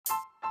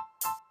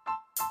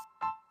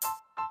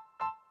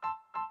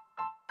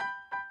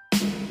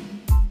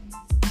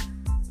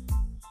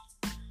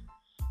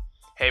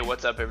Hey,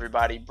 what's up,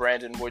 everybody?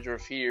 Brandon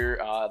Woodruff here.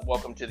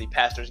 Welcome to the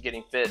Pastors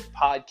Getting Fit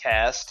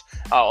podcast.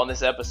 On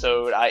this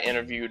episode, I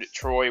interviewed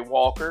Troy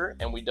Walker,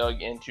 and we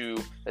dug into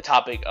the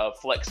topic of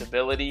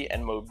flexibility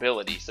and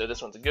mobility. So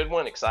this one's a good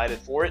one. Excited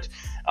for it.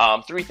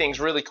 Three things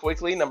really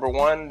quickly. Number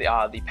one,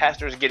 the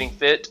Pastors Getting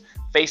Fit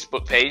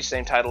Facebook page,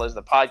 same title as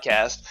the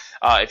podcast.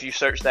 If you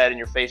search that in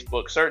your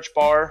Facebook search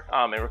bar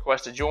and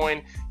request to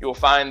join, you will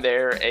find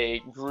there a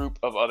group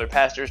of other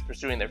pastors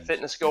pursuing their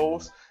fitness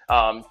goals.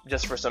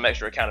 Just for some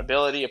extra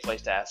accountability, a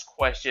place to ask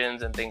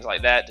questions and things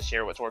like that, to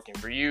share what's working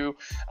for you.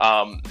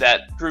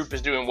 That group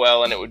is doing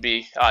well, and it would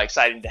be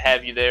exciting to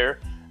have you there.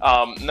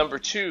 Number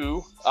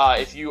two,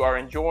 if you are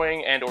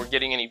enjoying and or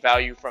getting any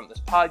value from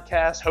this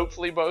podcast,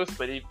 hopefully both,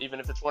 but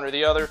even if it's one or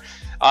the other,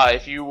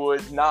 if you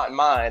would not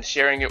mind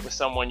sharing it with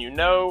someone you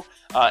know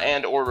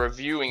and or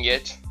reviewing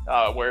it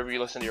wherever you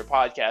listen to your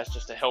podcast,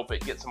 just to help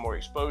it get some more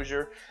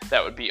exposure,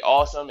 that would be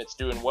awesome. It's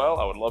doing well.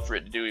 I would love for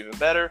it to do even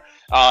better.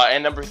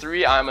 And number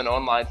three, I'm an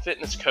online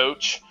fitness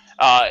coach.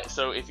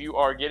 So if you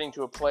are getting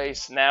to a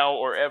place now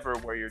or ever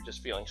where you're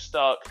just feeling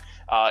stuck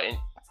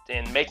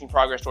in making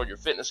progress toward your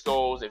fitness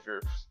goals, if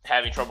you're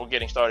having trouble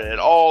getting started at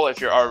all, if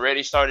you're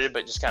already started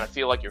but just kind of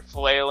feel like you're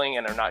flailing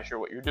and are not sure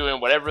what you're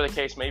doing, whatever the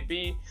case may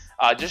be,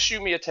 just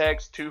shoot me a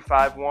text,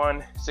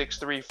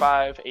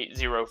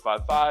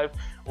 251-635-8055.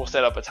 We'll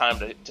set up a time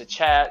to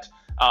chat,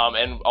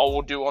 and all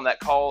we'll do on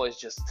that call is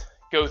just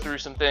go through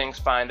some things,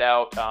 find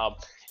out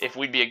if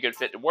we'd be a good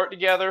fit to work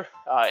together.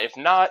 If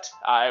not,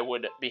 I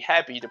would be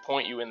happy to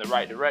point you in the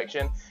right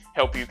direction,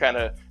 help you kind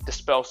of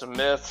dispel some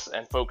myths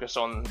and focus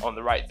on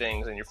the right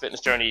things in your fitness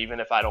journey, even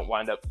if I don't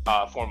wind up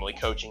formally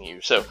coaching you.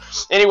 So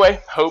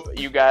anyway, hope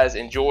you guys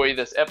enjoy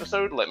this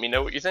episode. Let me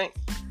know what you think.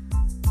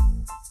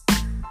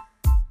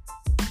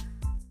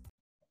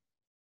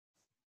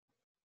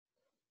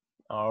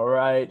 All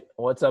right.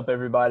 What's up,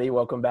 everybody?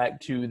 Welcome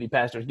back to the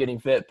Pastors Getting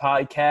Fit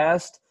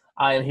podcast.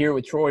 I am here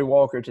with Troy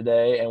Walker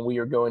today, and we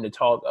are going to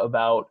talk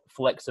about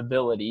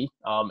flexibility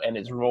and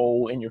its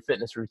role in your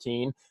fitness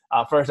routine.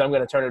 First, I'm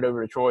going to turn it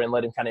over to Troy and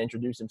let him kind of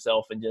introduce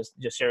himself and just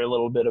share a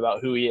little bit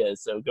about who he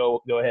is. So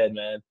go ahead,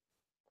 man.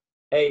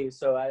 Hey,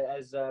 so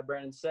as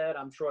Brandon said,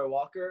 I'm Troy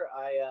Walker.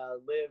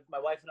 My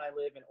wife and I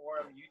live in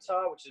Orem,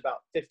 Utah, which is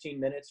about 15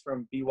 minutes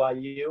from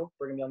BYU,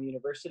 Brigham Young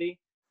University.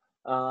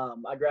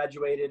 I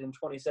graduated in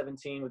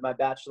 2017 with my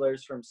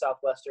bachelor's from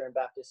Southwestern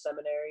Baptist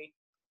Seminary.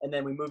 And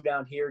then we moved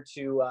down here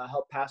to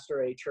help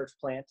pastor a church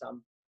plant.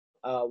 I'm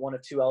one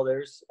of two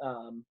elders.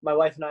 My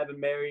wife and I have been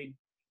married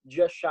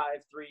just shy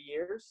of 3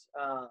 years.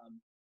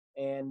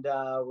 And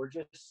we're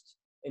just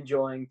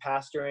enjoying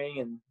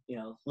pastoring and,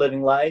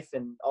 living life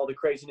and all the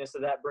craziness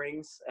that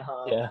brings.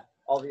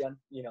 All the,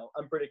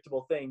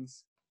 unpredictable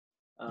things.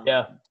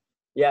 Yeah.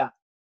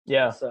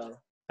 So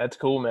that's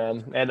cool,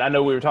 man. And I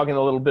know we were talking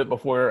a little bit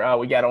before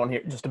we got on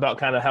here just about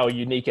kind of how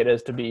unique it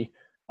is to be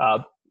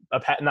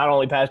not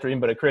only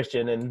pastoring but a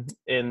Christian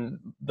in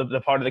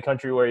the part of the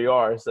country where you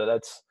are. So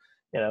that's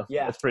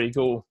that's pretty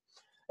cool.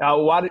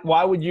 Now,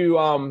 why would you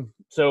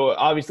so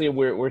obviously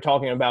we're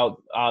talking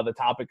about the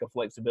topic of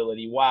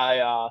flexibility.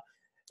 Why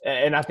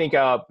and I think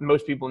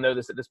most people know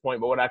this at this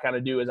point, but what I kind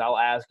of do is I'll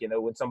ask,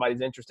 when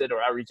somebody's interested,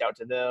 or I reach out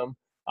to them.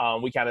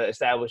 We kind of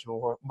establish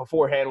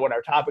beforehand what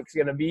our topic's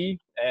going to be,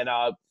 and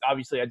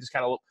obviously I just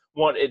kind of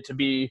want it to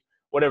be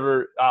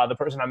whatever the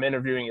person I'm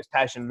interviewing is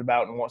passionate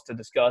about and wants to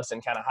discuss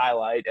and kind of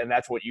highlight, and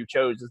that's what you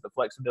chose, is the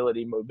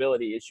flexibility,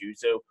 mobility issue.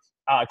 So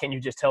can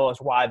you just tell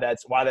us why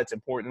that's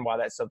important, why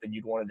that's something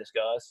you'd want to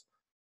discuss?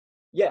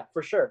 Yeah,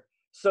 for sure.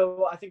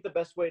 So I think the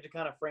best way to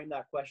kind of frame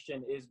that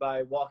question is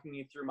by walking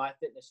you through my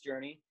fitness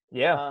journey.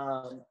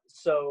 Yeah.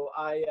 So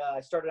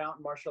I started out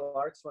in martial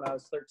arts when I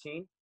was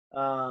 13.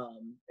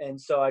 And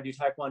so I do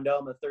Taekwondo.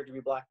 I'm a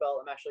 3rd-degree black belt.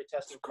 I'm actually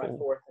testing for my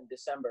 4th in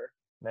December.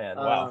 Man,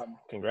 wow.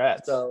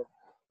 Congrats. So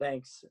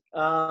thanks.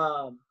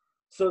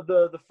 So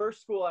the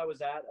first school I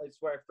was at, is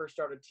where I first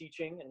started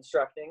teaching and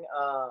instructing.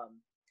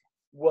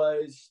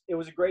 It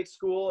was a great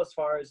school as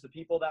far as the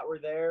people that were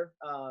there,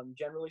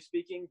 generally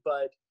speaking.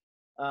 But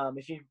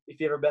if you've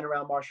ever been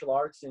around martial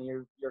arts and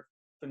you're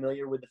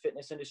familiar with the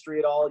fitness industry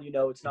at all,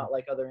 it's not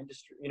like other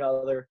industry,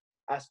 other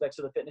aspects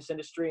of the fitness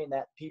industry, and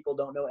that people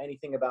don't know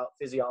anything about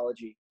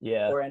physiology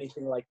or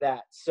anything like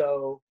that.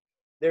 So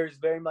there's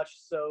very much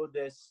so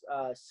this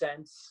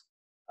sense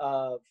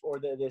of, or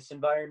this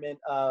environment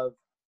of,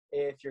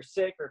 if you're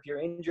sick or if you're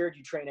injured,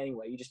 you train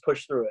anyway. You just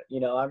push through it.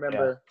 I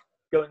remember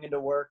going into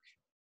work,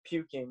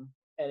 puking,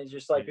 and it's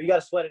just like, you got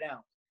to sweat it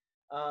out.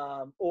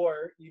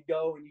 Or you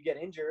go and you get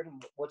injured,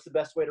 and what's the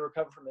best way to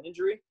recover from an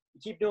injury?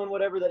 You keep doing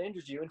whatever that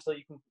injures you until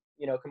you can,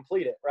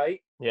 complete it, right?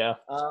 Yeah.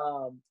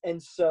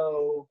 And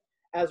so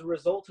as a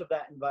result of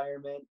that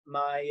environment,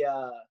 my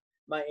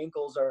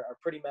ankles are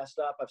pretty messed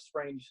up. I've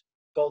sprained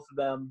both of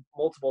them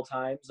multiple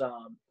times.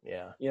 To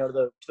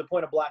the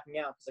point of blacking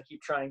out, because I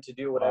keep trying to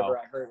do whatever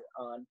I heard it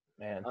on.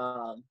 Man.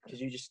 Because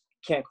you just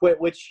can't quit,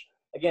 which,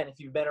 again, if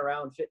you've been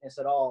around fitness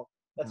at all,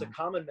 that's a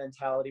common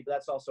mentality, but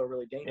that's also a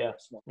really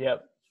dangerous one.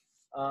 Yep.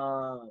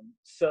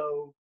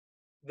 So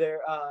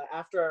there,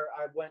 after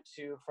I went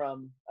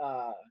from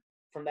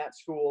from that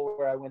school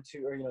where I went to,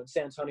 or,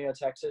 San Antonio,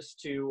 Texas,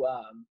 to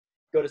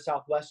go to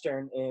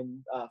Southwestern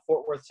in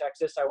Fort Worth,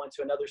 Texas. I went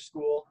to another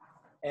school,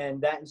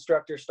 and that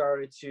instructor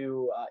started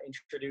to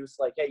introduce,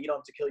 like, hey, you don't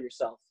have to kill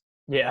yourself.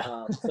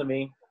 Yeah. To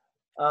me.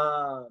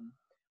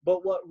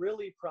 But what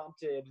really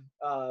prompted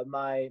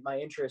my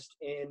interest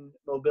in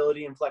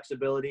mobility and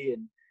flexibility,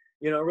 and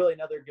really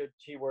another good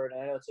keyword,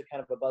 and I know it's a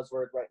kind of a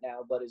buzzword right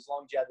now, but is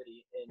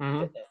longevity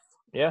in fitness.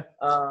 Yeah.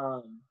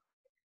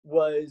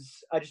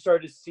 Was I just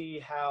started to see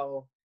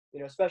how,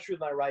 especially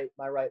with my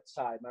right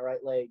side, my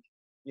right leg,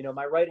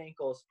 my right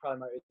ankle is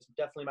it's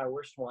definitely my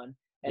worst one,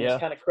 and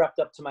it's kind of crept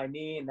up to my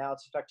knee, and now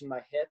it's affecting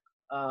my hip.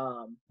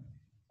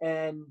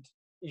 And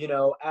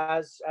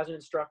as an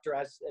instructor,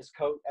 as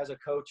a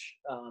coach,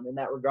 in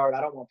that regard, I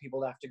don't want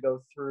people to have to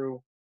go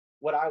through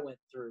what I went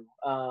through,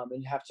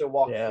 and have to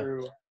walk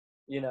through,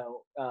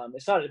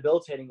 it's not a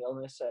debilitating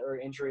illness or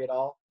injury at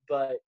all,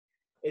 but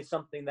it's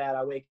something that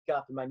I wake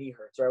up and my knee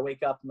hurts, or I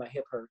wake up and my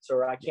hip hurts,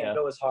 or I can't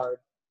go as hard,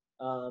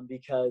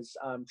 because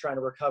I'm trying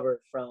to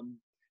recover from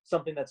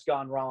something that's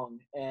gone wrong.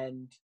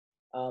 And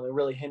it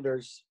really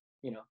hinders,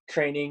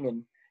 training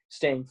and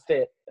staying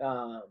fit.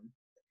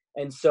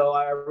 And so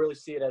I really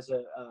see it as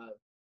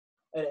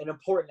an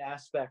important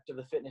aspect of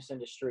the fitness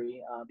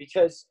industry,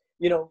 because,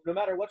 no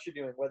matter what you're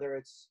doing, whether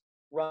it's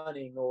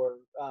running or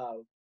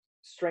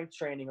strength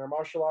training or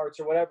martial arts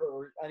or whatever,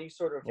 or any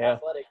sort of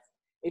athletic,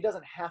 it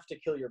doesn't have to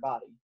kill your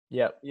body.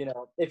 Yep.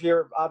 If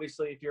you're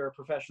a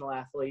professional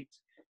athlete,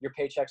 your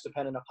paycheck's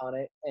dependent upon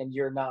it, and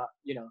you're not,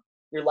 your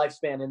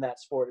lifespan in that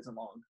sport isn't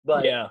long.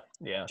 But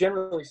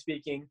generally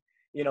speaking,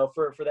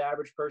 for the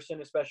average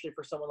person, especially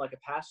for someone like a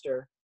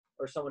pastor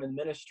or someone in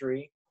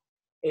ministry,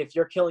 if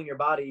you're killing your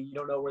body, you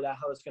don't know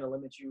how it's going to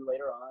limit you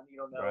later on. You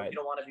don't know. Right. You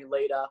don't want to be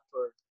laid up,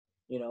 or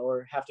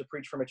or have to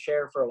preach from a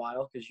chair for a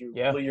while because you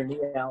blew your knee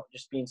out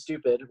just being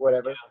stupid or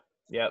whatever.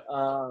 Yep.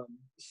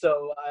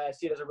 So I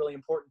see it as a really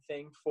important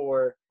thing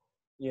for,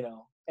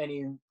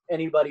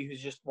 anybody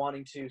who's just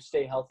wanting to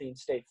stay healthy and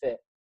stay fit.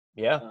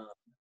 Yeah.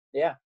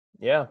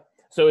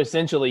 So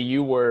essentially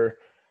you were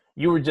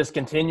just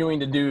continuing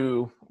to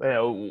do,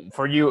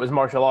 for you it was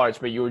martial arts,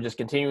 but you were just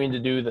continuing to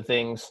do the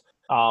things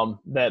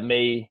that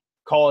may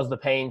cause the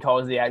pain,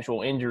 cause the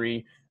actual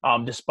injury,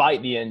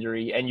 despite the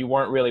injury, and you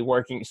weren't really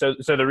working. So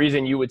the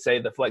reason you would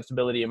say the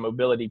flexibility and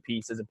mobility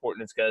piece is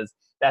important is because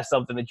that's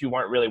something that you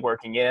weren't really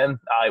working in.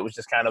 It was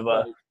just kind of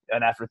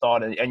an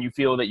afterthought, and you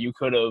feel that you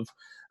could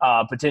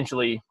have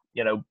potentially,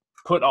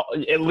 put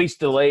at least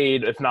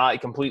delayed, if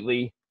not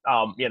completely,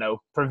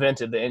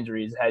 prevented the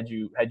injuries had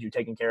you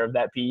taken care of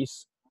that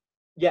piece.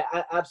 Yeah,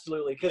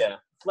 absolutely. Because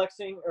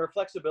flexing or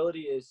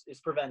flexibility is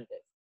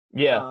preventative.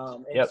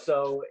 And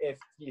so if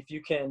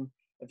you can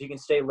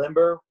stay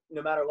limber,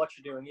 no matter what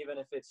you're doing, even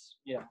if it's,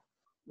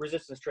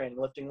 resistance training,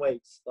 lifting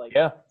weights,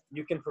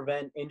 you can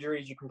prevent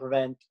injuries. You can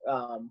prevent,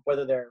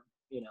 whether they're,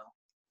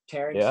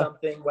 tearing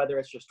something, whether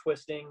it's just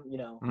twisting,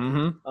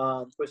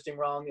 twisting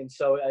wrong. And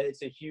so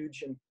it's a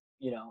huge, and,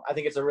 I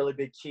think it's a really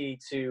big key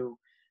to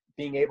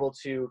being able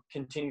to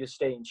continue to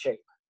stay in shape.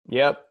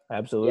 Yep,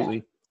 absolutely.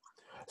 Yeah.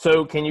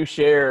 So can you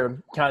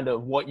share kind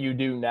of what you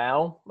do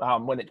now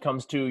when it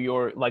comes to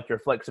your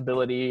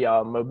flexibility,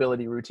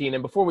 mobility routine?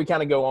 And before we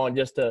kind of go on,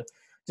 just to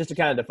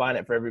kind of define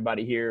it for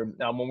everybody here,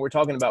 when we're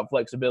talking about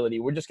flexibility,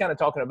 we're just kind of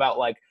talking about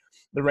like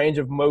the range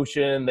of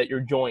motion that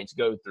your joints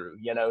go through,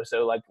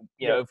 so like,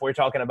 if we're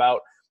talking about,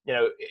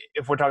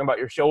 if we're talking about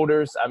your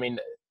shoulders, I mean,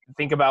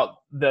 think about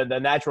the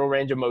natural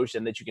range of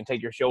motion that you can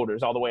take your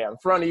shoulders all the way out in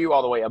front of you,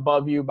 all the way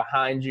above you,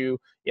 behind you,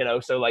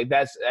 so like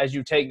that's as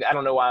you take, I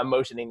don't know why I'm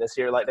motioning this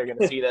here, like they're going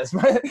to see this,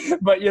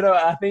 but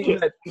I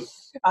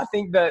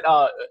think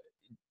that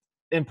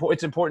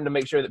it's important to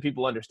make sure that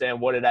people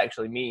understand what it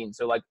actually means.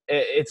 So like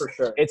it's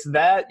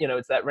that,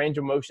 it's that range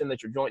of motion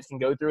that your joints can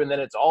go through. And then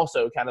it's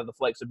also kind of the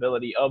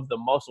flexibility of the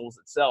muscles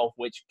itself,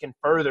 which can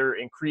further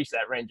increase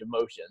that range of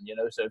motion,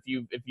 so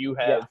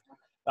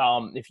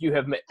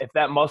if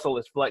that muscle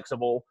is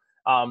flexible,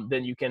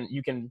 then you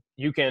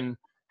can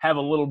have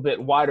a little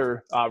bit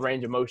wider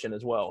range of motion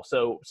as well.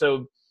 So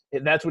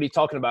that's what he's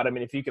talking about. I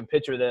mean, if you can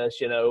picture this,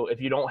 if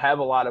you don't have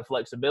a lot of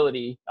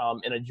flexibility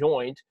in a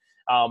joint,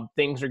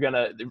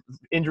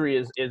 injury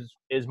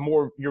is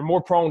more, you're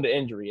more prone to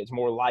injury. It's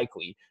more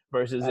likely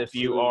versus Absolutely.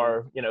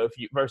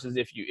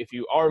 if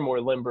you are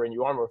more limber and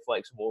you are more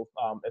flexible,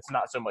 it's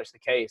not so much the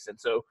case. And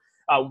so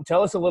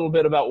tell us a little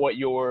bit about what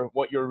your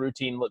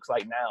routine looks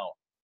like now.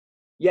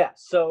 Yeah.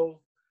 So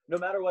no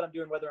matter what I'm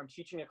doing, whether I'm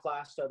teaching a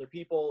class to other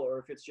people or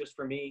if it's just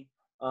for me,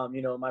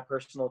 my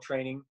personal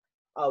training,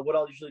 what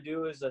I'll usually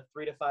do is a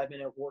 3 to 5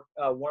 minute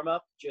warm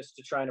up just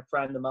to try to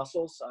prime the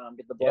muscles,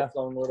 get the blood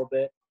flowing a little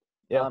bit.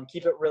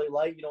 Keep it really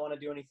light. You don't want to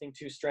do anything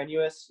too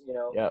strenuous,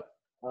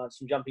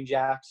 some jumping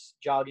jacks,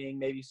 jogging,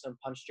 maybe some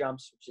punch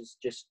jumps, which is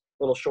just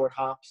little short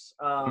hops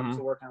to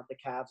work out the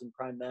calves and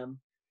prime them.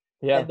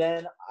 And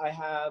then I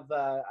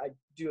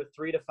do a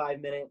 3 to 5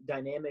 minute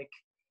dynamic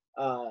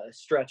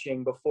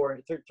stretching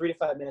 3 to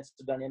 5 minutes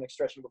of dynamic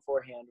stretching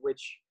beforehand,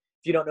 which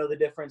if you don't know the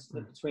difference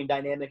between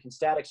dynamic and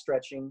static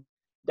stretching,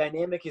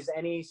 Dynamic is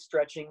any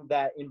stretching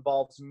that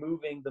involves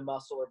moving the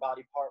muscle or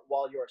body part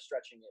while you are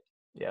stretching it.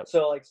 Yep.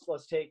 So like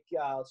let's take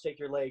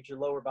your legs, your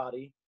lower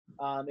body.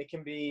 It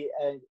can be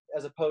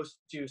as opposed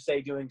to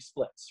say doing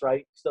splits,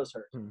 right? Because those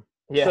hurt.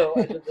 Yeah. So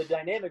the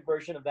dynamic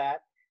version of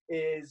that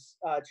is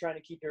trying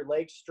to keep your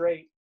legs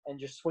straight and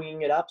just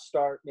swinging it up.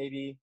 Start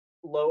maybe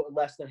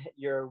less than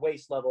your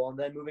waist level, and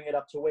then moving it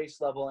up to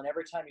waist level. And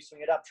every time you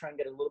swing it up, try and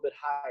get a little bit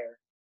higher.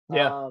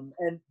 Yeah.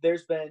 And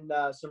there's been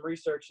some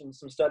research and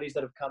some studies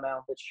that have come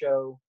out that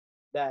show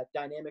that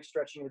dynamic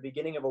stretching at the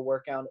beginning of a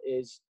workout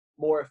is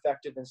more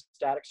effective than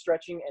static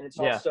stretching, and it's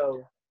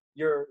also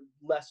you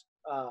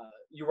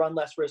run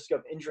less risk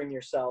of injuring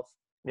yourself.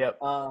 Yep.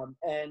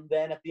 And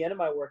then at the end of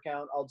my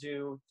workout, I'll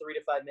do 3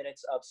 to 5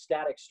 minutes of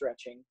static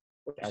stretching,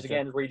 which is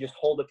again where you just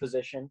hold a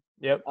position.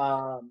 Yep.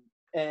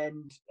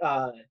 And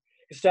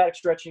static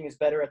stretching is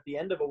better at the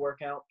end of a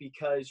workout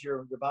because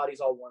your body's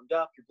all warmed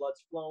up, your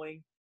blood's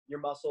flowing, your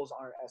muscles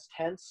aren't as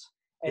tense,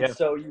 and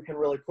so you can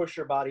really push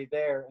your body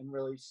there and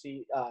really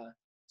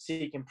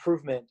seek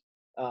improvement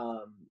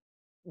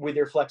with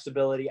your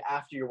flexibility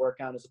after your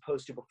workout as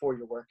opposed to before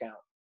your workout.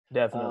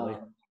 Definitely.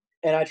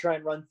 And I try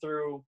and run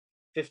through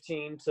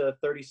 15 to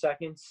 30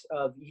 seconds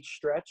of each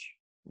stretch,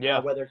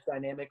 whether it's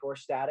dynamic or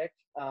static,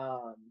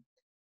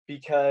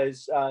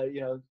 because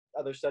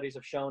other studies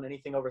have shown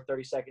anything over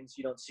 30 seconds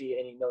you don't see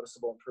any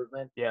noticeable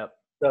improvement.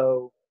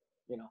 So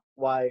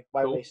why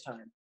waste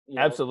time?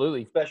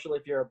 Absolutely, especially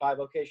if you're a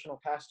bivocational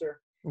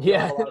pastor. You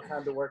have a lot of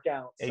time to work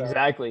out. So.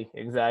 Exactly.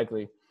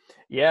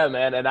 Yeah,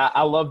 man, and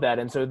I love that.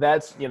 And so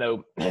that's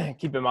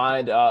keep in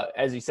mind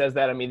as he says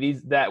that. I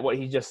mean, what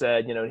he just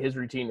said. His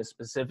routine is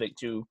specific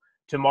to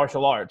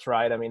martial arts,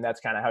 right? I mean, that's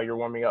kind of how you're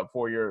warming up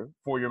for your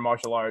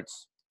martial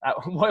arts.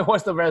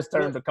 What's the best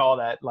term to call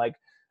that? Like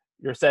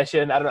your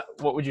session? I don't know.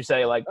 What would you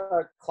say? Like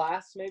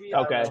class, maybe.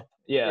 Okay.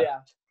 Yeah.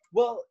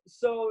 Well,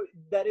 so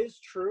that is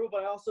true,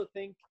 but I also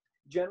think,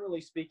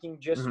 generally speaking,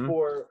 just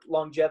for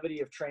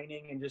longevity of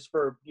training and just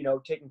for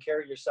taking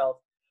care of yourself,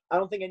 I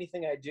don't think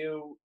anything I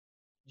do,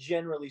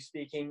 generally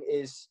speaking,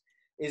 is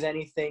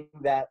anything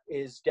that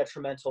is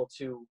detrimental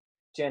to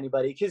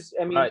anybody. Because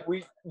I mean,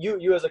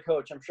 you as a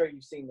coach, I'm sure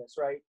you've seen this,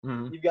 right?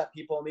 You've got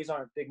people, and these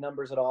aren't big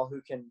numbers at all,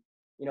 who can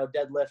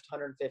deadlift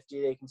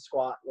 150, they can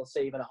squat, let's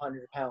say even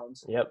 100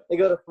 pounds. They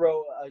go to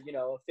throw a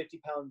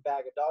 50-pound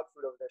bag of dog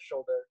food over their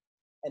shoulder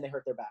and they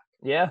hurt their back.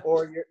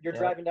 Or you're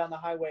driving down the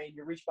highway and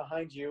you reach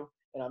behind you,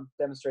 and I'm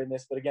demonstrating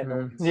this, but again, no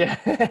one can see,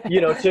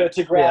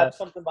 to grab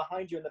something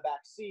behind you in the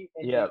back seat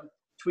and you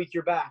tweak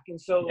your back.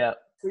 And so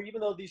even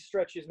though these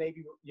stretches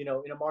maybe, in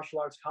a martial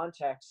arts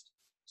context,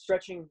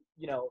 stretching,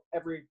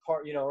 every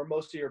part, or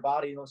most of your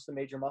body, most of the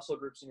major muscle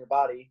groups in your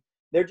body,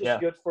 they're just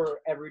good for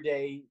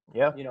everyday,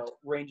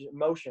 range of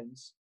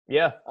motions.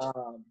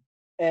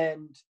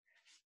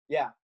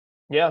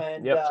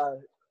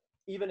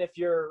 Even if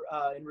you're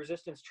in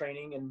resistance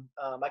training, and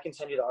I can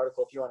send you the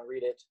article if you want to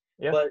read it,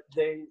 but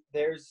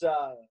there's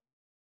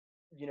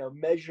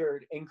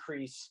measured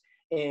increase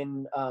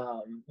in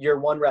your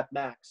 1 rep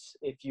max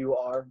if you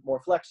are more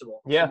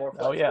flexible. The more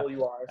flexible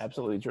you are.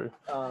 Absolutely true.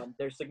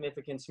 There's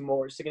significantly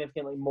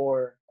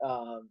more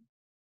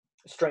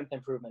strength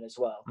improvement as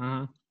well.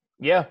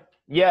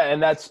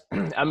 And that's,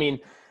 I mean,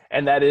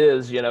 and that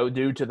is,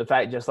 due to the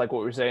fact, just like what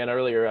we were saying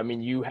earlier, I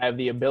mean, you have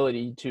the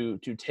ability to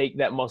take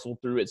that muscle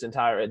through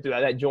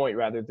that joint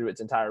through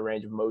its entire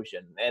range of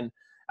motion. And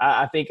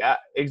I think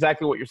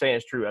exactly what you're saying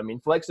is true. I mean,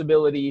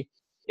 flexibility,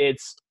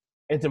 it's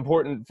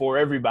important for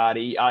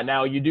everybody.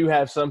 Now, you do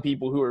have some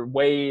people who are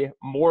way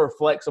more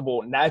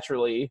flexible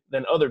naturally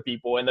than other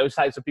people, and those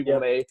types of people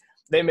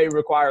they may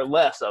require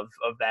less of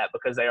that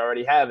because they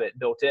already have it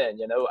built in.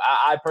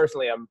 I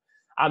personally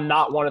I'm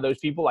not one of those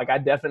people. Like, I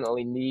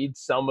definitely need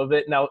some of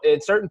it. Now, in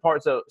certain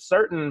parts of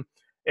certain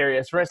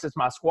areas, for instance,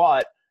 my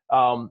squat,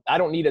 I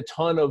don't need a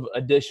ton of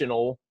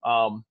additional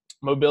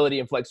mobility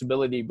and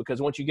flexibility,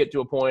 because once you get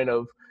to a point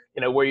of,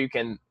 where you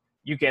can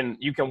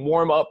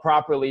warm up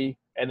properly,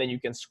 and then you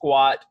can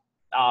squat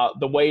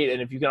the weight.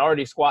 And if you can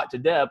already squat to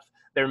depth,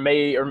 there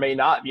may or may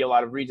not be a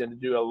lot of reason to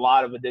do a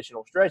lot of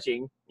additional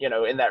stretching,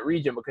 in that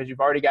region, because you've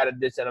already got a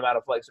decent amount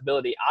of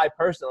flexibility. I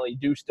personally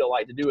do still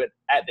like to do it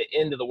at the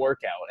end of the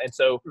workout. And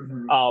so,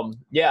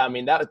 I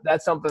mean,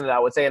 that's something that I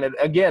would say. And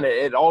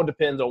it all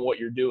depends on what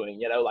you're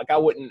doing. Like I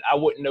wouldn't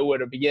know where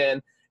to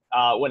begin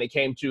when it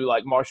came to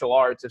like martial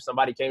arts. If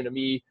somebody came to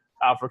me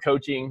for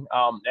coaching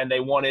and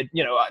they wanted,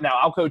 now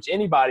I'll coach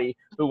anybody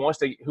who wants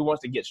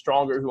to get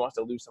stronger, who wants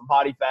to lose some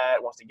body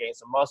fat, wants to gain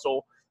some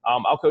muscle.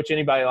 I'll coach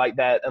anybody like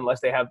that unless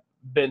they have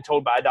been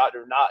told by a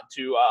doctor not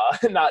to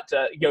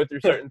go through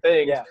certain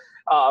things.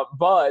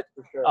 But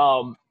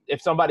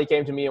if somebody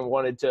came to me and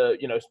wanted to,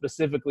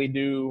 specifically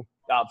do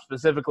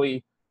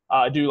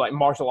like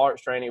martial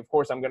arts training, of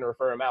course I'm going to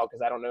refer them out,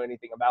 because I don't know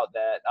anything about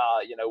that.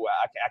 I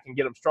can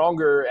get them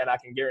stronger, and I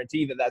can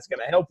guarantee that that's going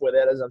to help with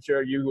it, as I'm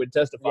sure you would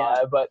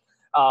testify. But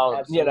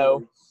I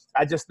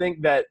just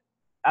think that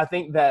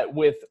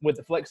with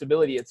the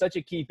flexibility, it's such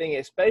a key thing,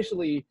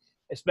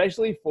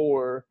 especially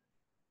for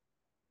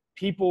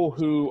people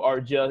who are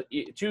just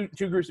two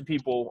groups of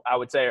people, I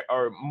would say,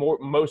 are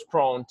most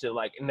prone to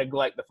like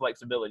neglect the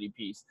flexibility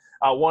piece.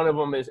 One of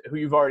them is who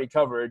you've already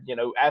covered.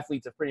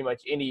 Athletes of pretty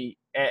much any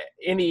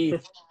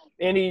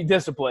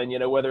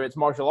discipline. Whether it's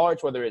martial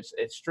arts, whether it's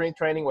strength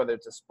training, whether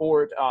it's a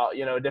sport,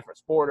 a different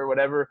sport or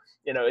whatever.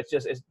 It's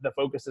the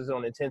focus is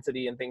on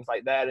intensity and things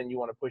like that, and you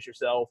want to push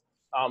yourself.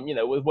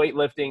 With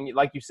weightlifting,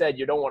 like you said,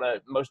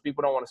 most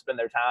people don't want to spend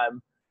their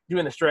time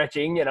doing the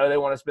stretching. They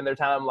want to spend their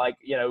time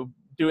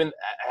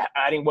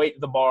adding weight to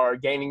the bar,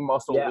 gaining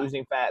muscle,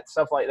 losing fat,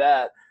 stuff like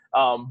that.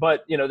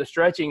 But the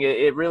stretching,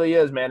 it really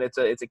is, man. It's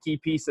a key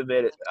piece of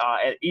it,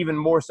 and even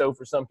more so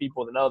for some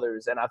people than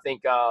others. And I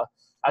think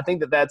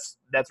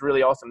that's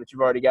really awesome that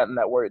you've already gotten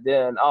that work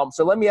in.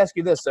 So let me ask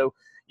you this. So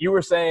you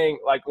were saying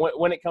like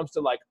when it comes to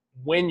like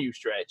when you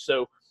stretch.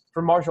 So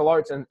for martial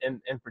arts in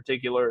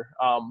particular,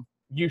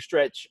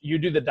 you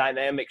do the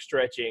dynamic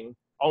stretching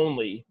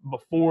only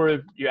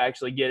before you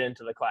actually get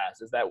into the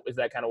class. Is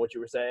that kind of what you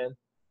were saying?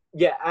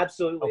 Yeah,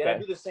 absolutely. Okay. And I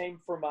do the same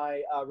for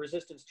my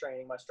resistance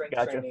training, my strength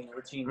Gotcha. training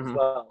routine as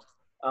well.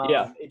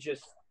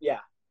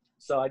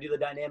 So I do the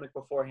dynamic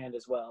beforehand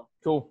as well.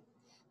 Cool.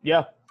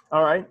 Yeah.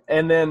 All right.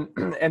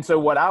 And so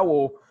what I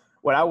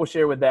will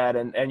share with that,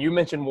 and you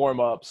mentioned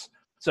warm-ups.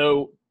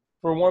 So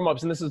for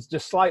warm-ups, and this is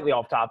just slightly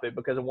off topic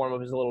because a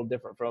warm-up is a little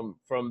different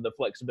from the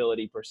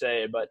flexibility per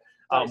se, but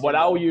what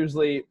I'll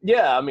usually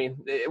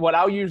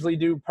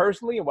do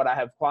personally, and what I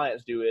have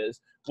clients do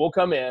is we'll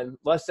come in,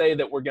 let's say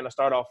that we're going to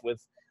start off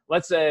with,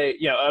 let's say,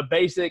 a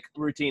basic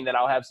routine that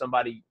I'll have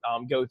somebody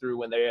go through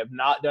when they have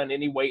not done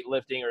any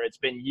weightlifting, or it's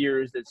been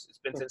years, it's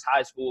been since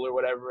high school or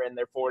whatever, and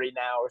they're 40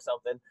 now or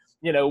something.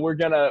 We're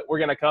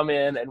gonna come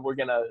in and we're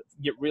gonna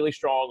get really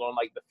strong on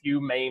like the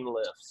few main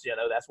lifts.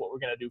 That's what we're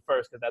gonna do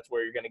first, because that's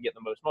where you're gonna get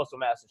the most muscle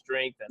mass and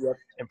strength and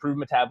improve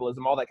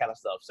metabolism, all that kind of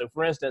stuff. So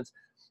for instance,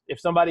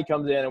 if somebody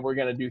comes in and we're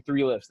gonna do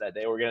 3 lifts that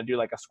day, we're gonna do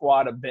like a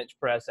squat, a bench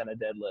press, and a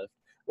deadlift.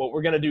 What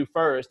we're gonna do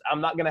first,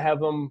 I'm not gonna have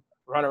them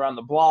run around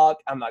the block.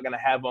 I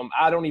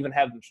don't even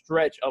have them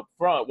stretch up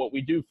front. What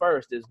we do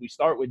first is we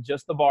start with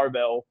just the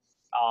barbell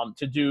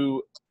to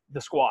do the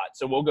squat.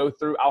 So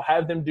I'll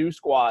have them do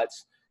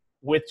squats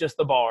with just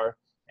the bar,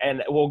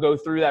 and we'll go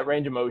through that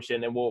range of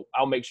motion, and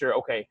I'll make sure,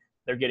 okay,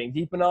 they're getting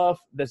deep enough.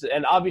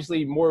 And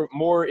obviously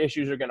more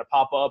issues are going to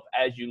pop up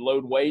as you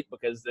load weight,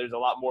 because there's a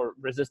lot more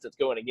resistance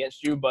going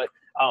against you. But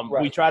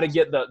we try to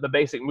get the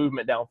basic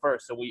movement down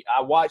first. So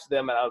I watch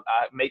them and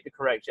I make the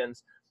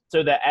corrections,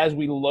 so that as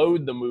we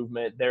load the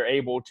movement, they're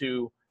able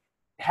to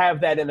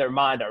have that in their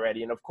mind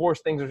already. And of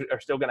course, things are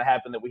still going to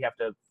happen that we have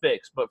to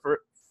fix. But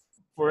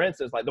for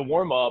instance, like the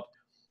warm up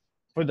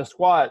for the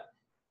squat,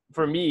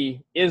 for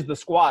me, is the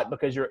squat,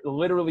 because you're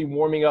literally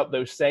warming up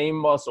those same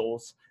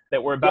muscles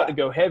that we're about to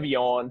go heavy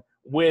on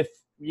we're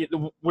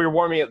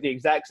warming up the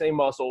exact same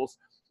muscles,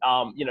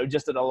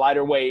 just at a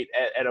lighter weight,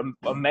 at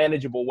a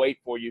manageable weight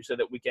for you, so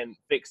that we can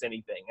fix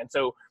anything. And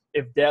so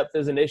if depth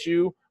is an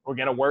issue, we're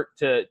going to work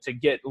to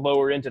get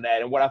lower into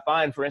that. And what I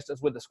find, for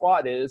instance, with the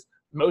squat is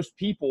most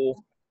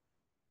people,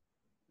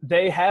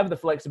 they have the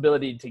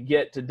flexibility to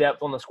get to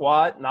depth on the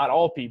squat. Not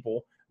all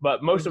people,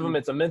 but most of them,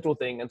 it's a mental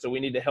thing. And so we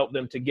need to help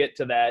them to get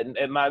to that. And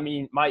it might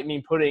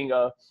mean putting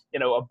a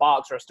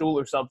box or a stool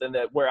or something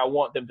where I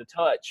want them to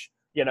touch,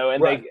 and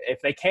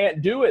if they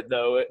can't do it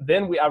though,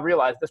 then I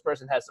realize this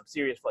person has some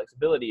serious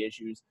flexibility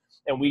issues,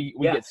 and we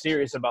get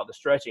serious about the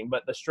stretching.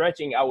 But the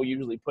stretching I will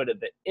usually put at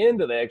the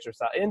end of the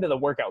exercise, into the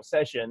workout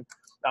session,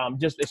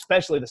 just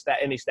especially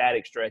any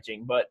static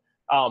stretching. But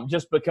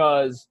just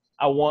because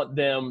I want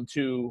their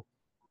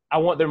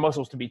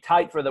muscles to be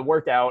tight for the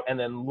workout and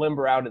then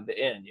limber out at the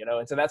end,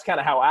 and so that's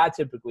kind of how I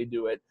typically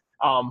do it.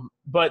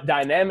 But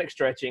dynamic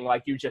stretching,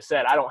 like you just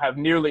said, I don't have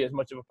nearly as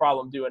much of a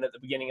problem doing at the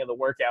beginning of the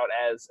workout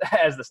as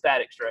the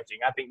static stretching.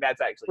 I think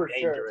that's actually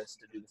dangerous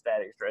to do the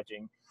static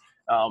stretching.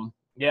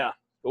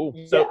 Cool.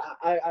 So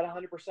I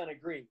 100%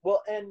 agree.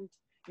 Well, and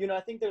I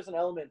think there's an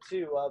element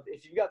too of,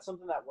 if you've got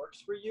something that works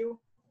for you,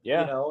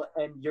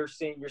 and you're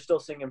still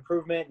seeing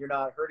improvement, you're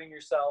not hurting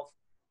yourself,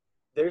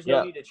 there's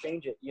no need to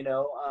change it.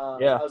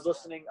 I was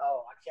listening.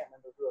 I can't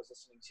remember who I was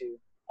listening to.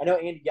 I know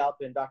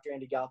Dr.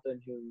 Andy Galpin,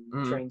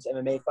 who trains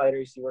MMA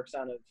fighters. He works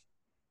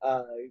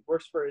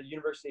works for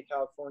University of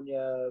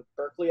California,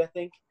 Berkeley, I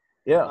think.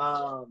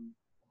 Yeah.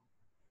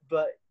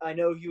 But I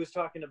know he was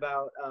talking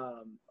about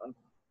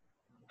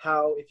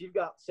how if you've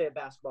got, say, a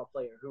basketball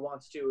player who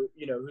wants to,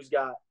 who's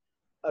got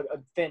a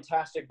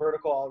fantastic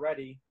vertical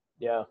already,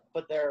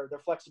 but their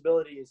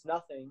flexibility is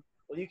nothing.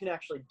 Well, you can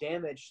actually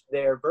damage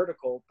their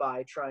vertical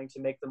by trying to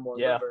make them more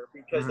limber,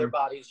 because their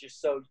body is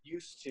just so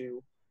used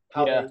to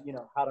how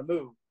how to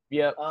move.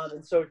 Yeah.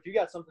 And so if you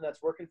got something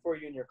that's working for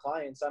you and your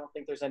clients, I don't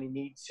think there's any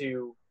need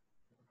to,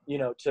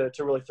 to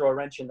really throw a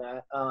wrench in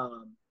that.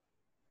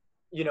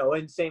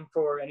 And same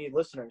for any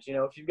listeners,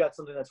 if you've got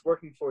something that's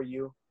working for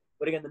you,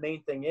 but again, the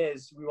main thing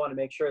is we want to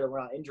make sure that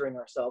we're not injuring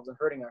ourselves and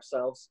hurting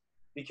ourselves,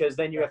 because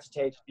then you have to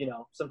take,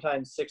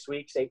 sometimes 6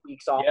 weeks, 8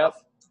 weeks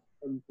off.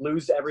 And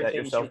lose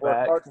everything you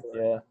worked hard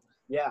for.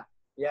 Yeah.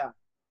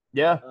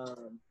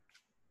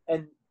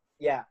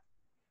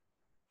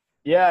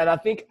 Yeah, and I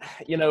think,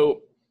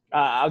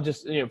 I'll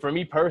just, for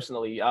me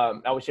personally,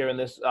 I was sharing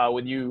this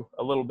with you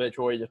a little bit,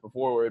 Troy, just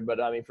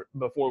but I mean,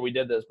 before we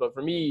did this, but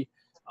for me,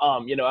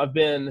 I've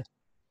been,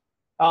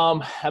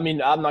 I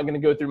mean, I'm not going to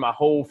go through my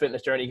whole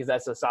fitness journey because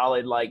that's a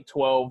solid like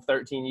 12,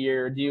 13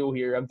 year deal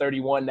here. I'm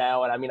 31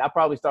 now. And I mean, I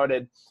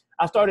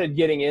started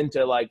getting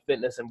into like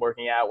fitness and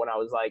working out when I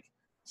was like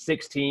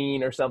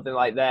 16 or something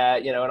like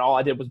that, and all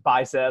I did was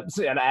biceps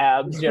and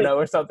abs,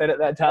 or something at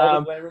that All the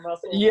time. glamour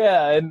muscles.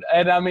 Yeah.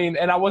 And I mean,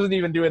 and I wasn't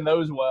even doing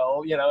those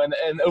well,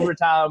 and over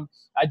time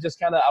I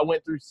just I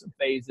went through some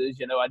phases,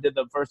 I did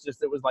the first,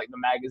 it was like the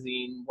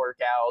magazine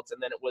workouts.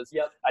 And then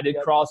I did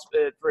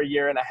CrossFit for a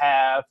year and a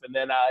half. And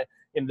then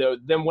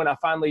then when I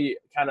finally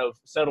kind of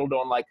settled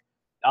on like,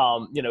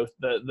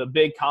 the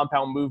big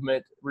compound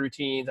movement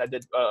routines, I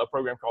did a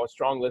program called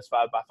StrongLifts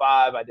 5x5.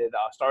 I did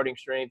starting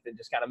strength and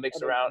just kind of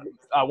mixed around.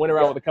 I went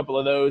around with a couple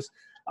of those.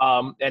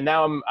 And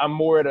now I'm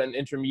more at an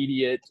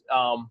intermediate,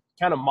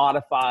 kind of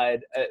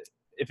modified,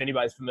 if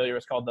anybody's familiar,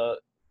 it's called the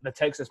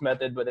Texas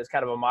method, but it's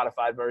kind of a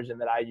modified version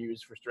that I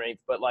use for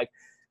strength. But like,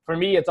 for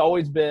me, it's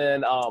always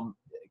been,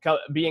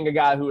 being a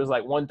guy who was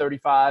like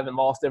 135 and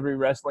lost every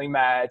wrestling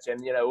match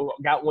and,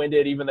 got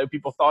winded, even though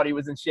people thought he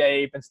was in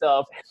shape and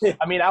stuff.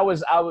 I mean, I'm 5'8".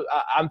 I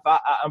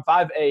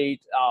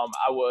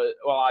was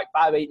like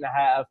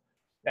 5'8.5",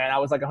 and I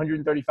was like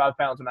 135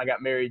 pounds when I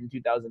got married in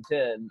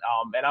 2010.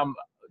 And I'm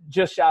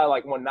just shy of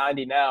like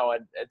 190 now,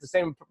 and at the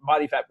same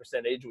body fat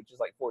percentage, which is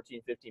like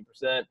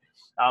 14-15%.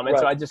 And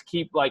so I just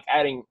keep like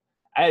adding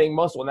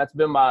muscle, and that's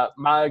been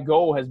my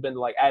goal has been to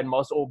like add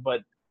muscle,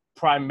 but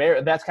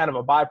that's kind of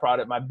a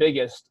byproduct. My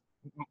biggest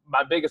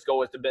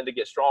goal has been to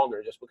get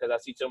stronger, just because I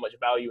see so much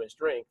value in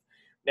strength.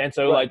 And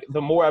so like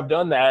the more I've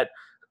done that,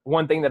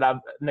 one thing that I've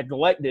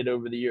neglected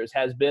over the years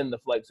has been the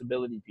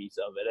flexibility piece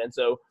of it. And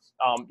so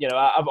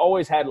I've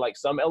always had like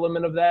some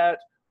element of that,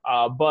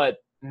 but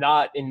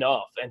not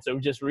enough. And so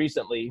just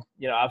recently,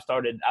 I've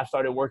started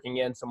working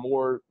in some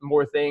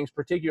more things,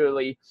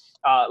 particularly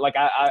like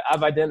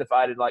I've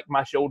identified it, like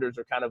my shoulders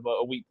are kind of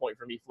a weak point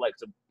for me,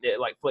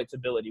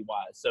 flexibility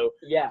wise. So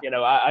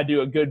I do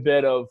a good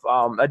bit of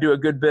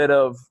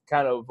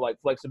kind of like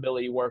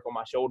flexibility work on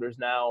my shoulders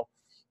now.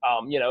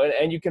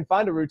 And you can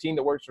find a routine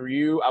that works for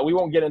you. We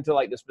won't get into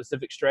like the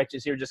specific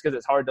stretches here, just because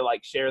it's hard to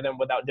like share them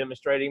without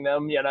demonstrating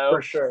them,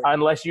 For sure.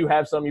 unless you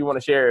have some you want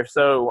to share.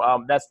 So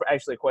that's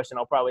actually a question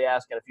I'll probably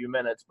ask in a few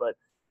minutes. But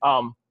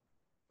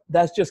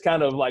that's just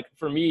kind of like,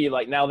 for me,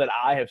 like now that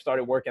I have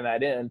started working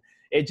that in,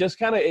 it just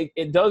kind of,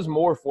 it does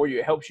more for you.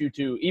 It helps you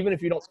to, even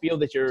if you don't feel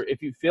that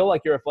if you feel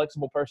like you're a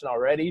flexible person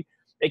already,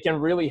 it can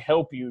really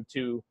help you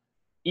to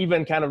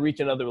even kind of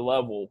reach another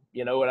level,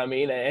 you know what I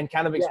mean? And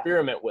kind of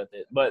experiment with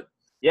it. But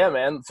yeah,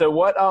 man. So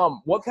what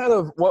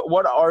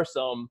are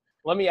some,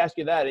 let me ask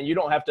you that, and you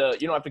don't have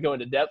to go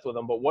into depth with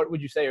them, but what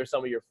would you say are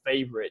some of your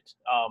favorite,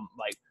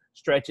 like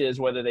stretches,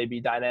 whether they be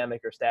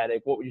dynamic or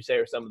static? What would you say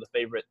are some of the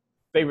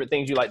favorite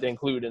things you like to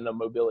include in a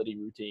mobility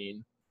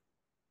routine?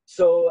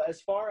 So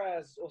as far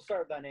as, we'll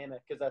start with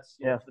dynamic, because that's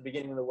the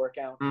beginning of the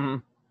workout. Mm-hmm.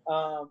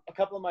 A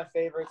couple of my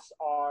favorites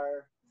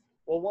are,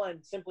 well,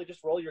 one, simply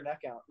just roll your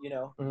neck out,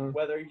 Mm-hmm.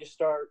 whether you just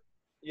start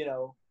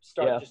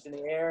just in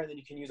the air, and then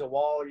you can use a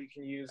wall, or you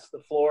can use the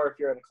floor if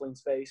you're in a clean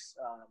space.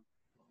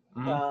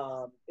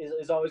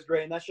 Is always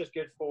great. And that's just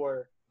good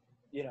for,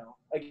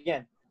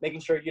 again,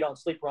 making sure you don't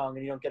sleep wrong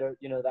and you don't get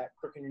that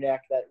crook in your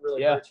neck that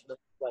really hurts for the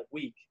like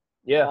week.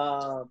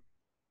 Yeah.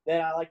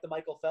 Then I like the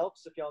Michael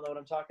Phelps, if y'all know what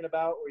I'm talking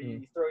about, where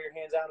you throw your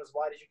hands out as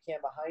wide as you can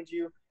behind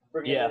you,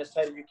 bring them in as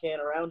tight as you can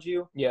around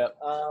you. Yeah.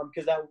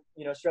 Because that,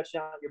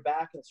 stretching out your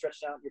back and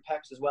stretching out your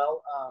pecs as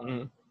well.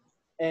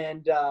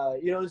 And,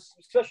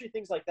 especially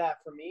things like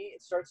that, for me,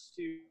 it starts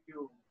to,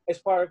 as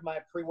part of my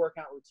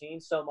pre-workout routine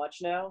so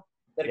much now,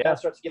 that it kind of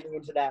starts getting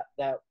into that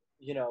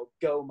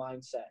go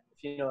mindset,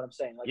 if you know what I'm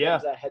saying. Like,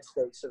 there's that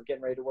headspace of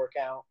getting ready to work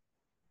out.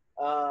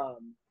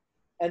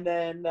 And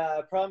then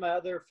probably my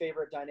other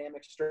favorite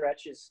dynamic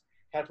stretch is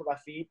kind of put my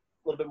feet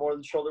a little bit more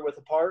than shoulder width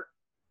apart.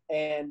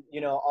 And,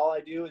 all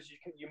I do is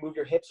you move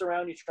your hips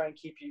around. You try and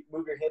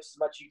move your hips as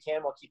much as you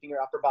can while keeping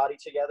your upper body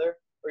together,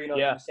 or, in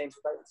the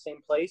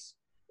same place.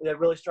 That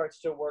really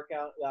starts to work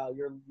out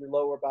your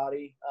lower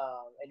body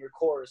and your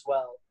core as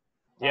well.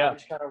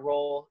 Just kind of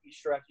roll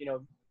each direction,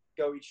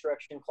 go each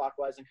direction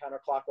clockwise and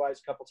counterclockwise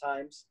a couple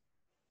times.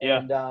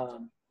 And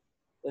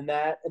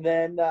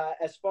then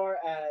as far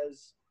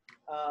as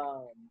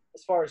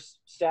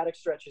static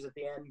stretches at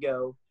the end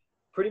go,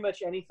 pretty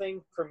much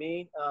anything for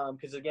me,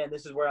 because again,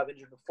 this is where I've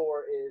injured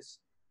before, is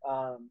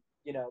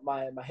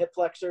my hip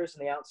flexors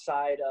and the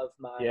outside of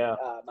my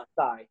my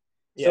thigh.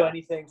 So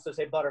anything,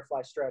 say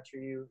butterfly stretch,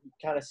 where you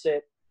kind of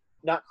sit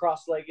not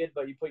cross-legged,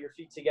 but you put your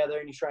feet together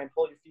and you try and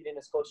pull your feet in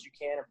as close as you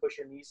can and push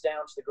your knees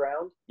down to the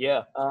ground.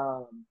 Yeah.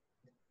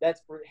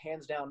 That's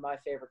hands down my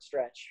favorite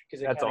stretch,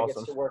 because it kind of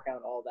gets to work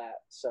out all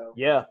that. So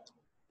yeah,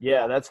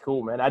 that's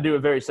cool, man. I do a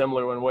very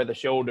similar one where the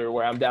shoulder,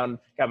 where I'm down,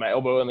 got my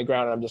elbow on the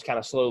ground, and I'm just kind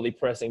of slowly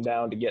pressing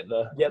down to get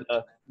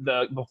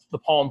the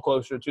palm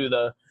closer to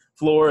the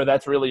floor.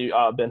 That's really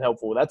been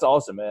helpful. That's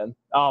awesome, man.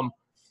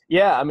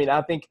 Yeah, I mean,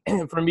 I think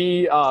for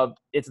me,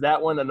 it's that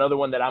one. Another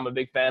one that I'm a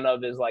big fan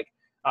of is like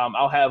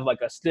I'll have like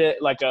a stick,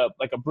 like a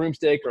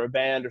broomstick or a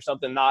band or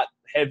something not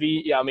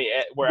heavy. Yeah, I mean,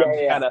 where I'm Yeah,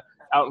 just yeah. kind of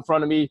out in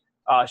front of me,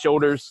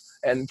 shoulders,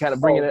 and kind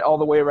of bringing Oh, it all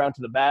the way around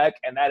to the back,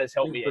 and that has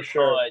helped me for a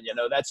sure.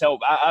 ton. That's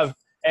helped. I've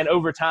and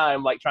over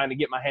time, like trying to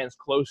get my hands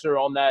closer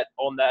on that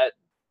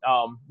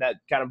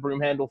kind of broom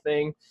handle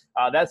thing.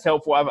 That's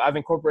helpful. I've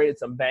incorporated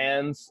some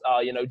bands.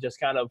 Just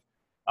kind of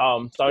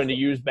starting to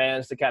use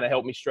bands to kind of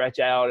help me stretch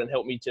out and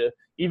help me to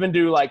even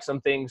do like some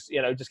things,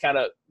 just kind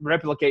of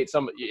replicate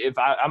some. If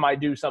I might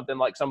do something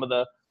like some of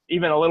the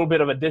even a little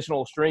bit of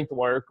additional strength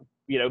work,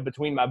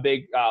 between my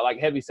big like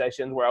heavy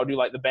sessions where I'll do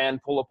like the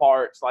band pull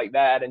aparts like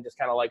that and just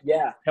kind of like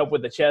Yeah. help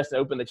with the chest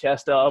and open the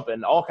chest up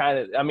and all kind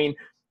of. I mean,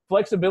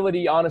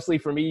 flexibility honestly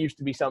for me used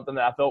to be something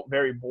that I felt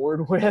very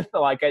bored with.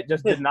 Like it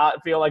just did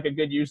not feel like a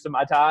good use of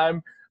my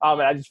time.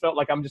 And I just felt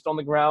like I'm just on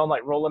the ground,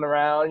 like rolling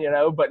around,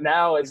 but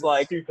now it's It's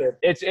like, stupid.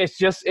 it's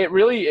just, it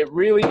really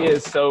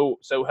is so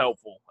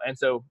helpful. And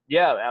so,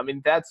 yeah, I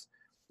mean, that's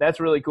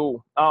really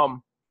cool.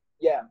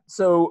 Yeah.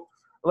 So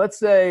let's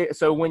say,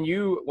 so when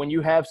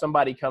you have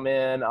somebody come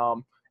in,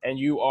 and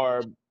you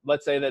are,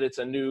 let's say that it's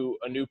a new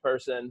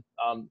person,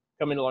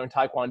 coming to learn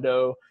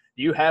Taekwondo,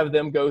 do you have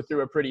them go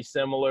through a pretty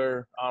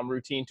similar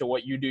routine to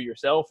what you do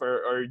yourself,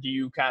 or do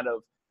you kind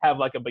of have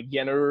like a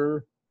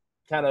beginner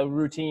kind of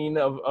routine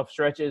of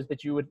stretches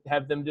that you would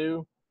have them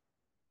do?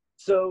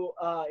 So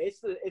it's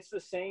the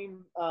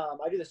same.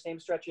 I do the same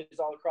stretches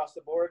all across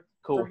the board.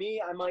 For Cool.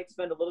 me, I might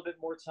spend a little bit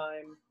more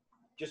time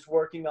just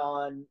working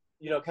on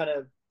kind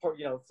of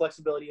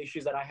flexibility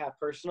issues that I have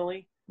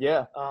personally.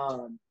 Yeah.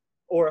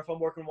 Or if I'm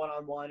working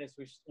one-on-one, as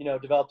we've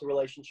developed a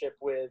relationship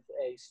with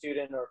a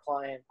student or a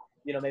client,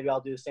 maybe I'll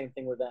do the same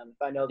thing with them.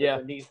 If I know that Yeah.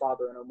 their knee's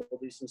bothering them, we'll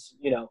do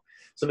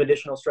some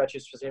additional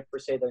stretches for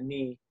say their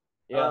knee.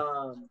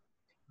 Yeah.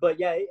 But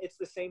yeah, it's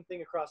the same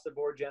thing across the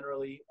board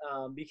generally,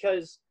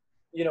 because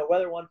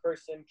whether one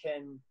person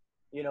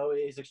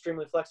is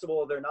extremely flexible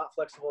or they're not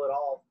flexible at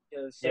all,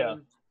 the same Yeah.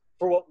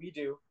 for what we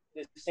do,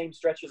 the same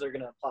stretches are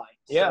going to apply.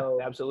 Yeah,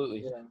 So absolutely.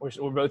 yeah,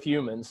 We're both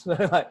humans.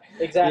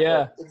 exactly,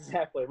 Yeah.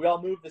 exactly. We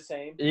all move the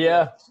same.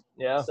 Yeah.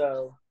 Yeah.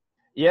 So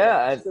yeah.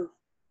 Yeah. And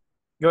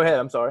go ahead.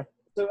 I'm sorry.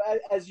 So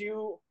as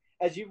you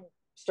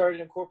started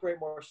to incorporate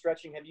more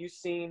stretching, have you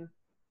seen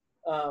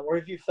or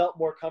have you felt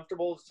more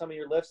comfortable with some of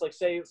your lifts? Like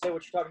say what you're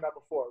talking about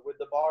before with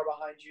the bar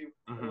behind you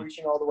and Mhm.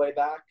 reaching all the way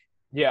back,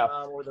 Yeah.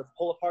 or the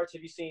pull aparts.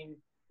 Have you seen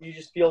you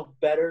just feel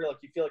better, like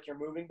you feel like you're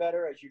moving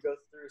better as you go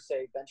through,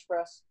 say, bench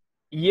press?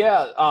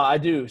 Yeah, I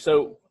do.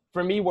 So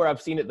for me, where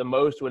I've seen it the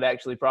most would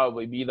actually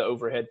probably be the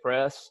overhead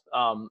press.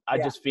 I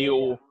Yeah, just yeah, yeah.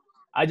 feel,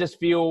 I just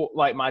feel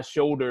like my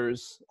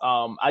shoulders.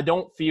 I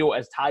don't feel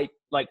as tight.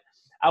 Like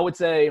I would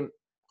say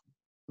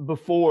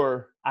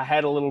before, I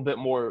had a little bit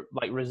more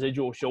like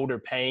residual shoulder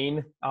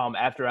pain Um,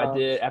 after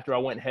I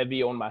went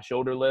heavy on my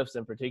shoulder lifts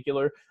in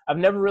particular. I've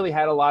never really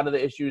had a lot of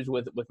the issues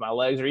with my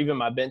legs or even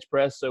my bench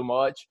press so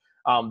much.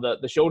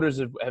 The shoulders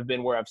have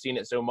been where I've seen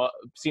it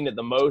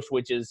the most,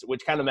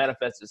 which kind of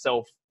manifests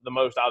itself the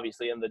most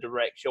obviously in the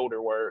direct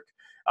shoulder work.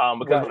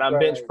 Because when right, I'm right,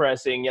 bench right.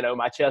 pressing,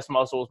 my chest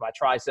muscles, my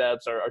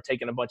triceps are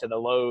taking a bunch of the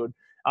load.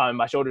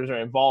 My shoulders are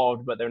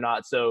involved, but they're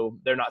not so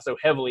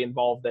heavily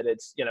involved that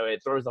it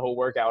throws the whole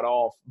workout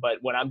off. But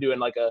when I'm doing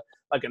like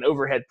an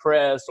overhead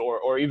press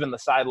or even the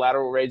side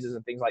lateral raises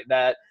and things like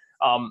that,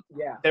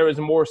 Yeah, there was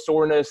more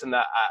soreness and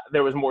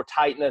there was more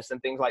tightness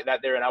and things like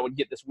that there, and I would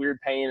get this weird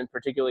pain, and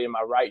particularly in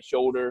my right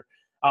shoulder.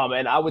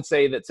 And I would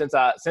say that since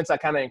I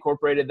kind of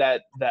incorporated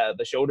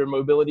the shoulder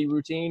mobility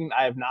routine,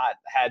 I have not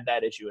had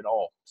that issue at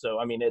all. So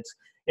I mean, it's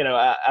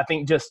I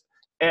think just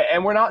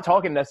and we're not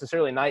talking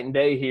necessarily night and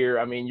day here.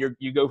 I mean,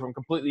 you go from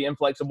completely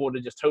inflexible to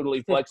just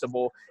totally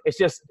flexible. It's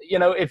just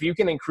if you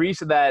can increase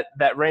that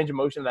range of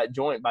motion of that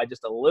joint by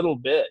just a little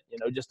bit,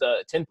 just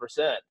a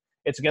 10%,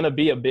 it's going to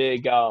be a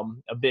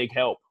big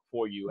help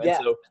for you. And yeah.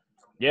 so,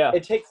 yeah,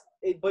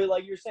 But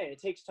like you're saying,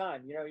 it takes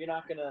time. You're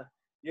not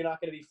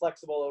gonna be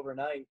flexible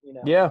overnight.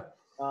 yeah,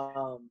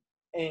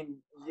 And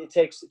it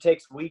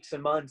takes weeks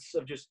and months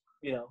of just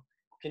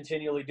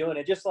continually doing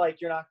it. Just like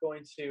you're not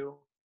going to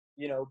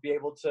be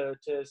able to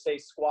say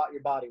squat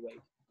your body weight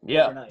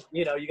yeah, overnight.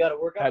 You got to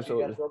work up to it.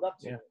 You got absolutely, to build up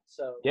to yeah, it.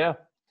 So yeah.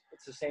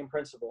 it's the same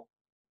principle.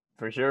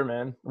 For sure,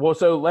 man. Well,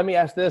 so let me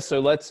ask this.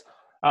 So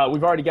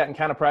we've already gotten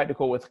kind of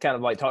practical with kind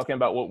of like talking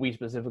about what we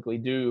specifically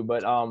do,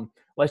 but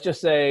let's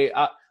just say,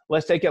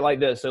 let's take it like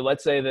this. So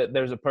let's say that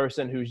there's a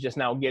person who's just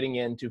now getting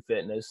into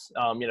fitness.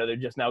 They're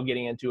just now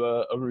getting into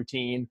a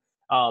routine,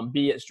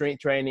 be it strength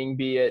training,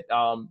 be it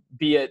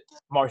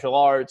martial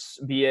arts,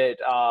 be it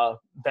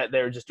that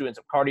they're just doing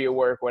some cardio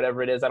work,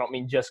 whatever it is. I don't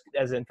mean just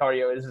as in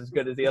cardio is as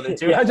good as the other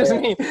two. Yeah, I just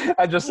yeah. mean,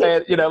 I just say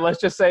it,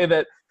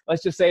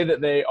 let's just say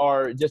that they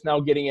are just now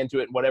getting into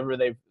it, whatever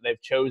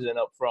they've chosen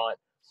up front.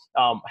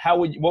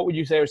 What would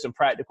you say are some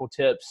practical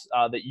tips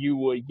that you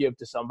would give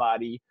to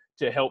somebody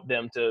to help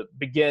them to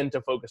begin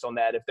to focus on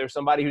that? If there's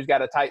somebody who's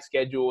got a tight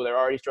schedule, they're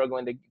already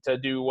struggling to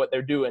do what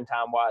they're doing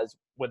time wise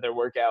with their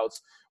workouts,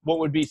 what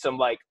would be some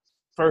like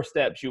first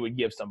steps you would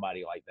give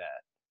somebody like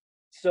that?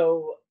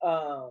 So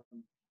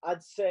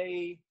I'd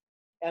say,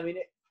 I mean,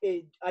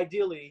 it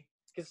ideally,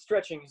 because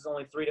stretching is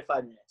only 3 to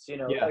 5 minutes,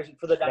 Yeah.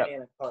 for the Yep.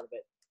 dynamic part of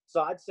it.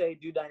 So I'd say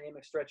do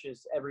dynamic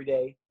stretches every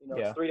day. It's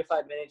Yeah. 3 to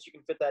 5 minutes. You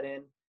can fit that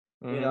in.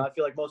 Mm-hmm. I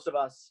feel like most of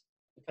us,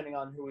 depending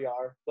on who we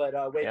are, but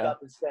wake Yeah.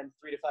 up and spend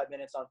 3 to 5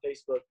 minutes on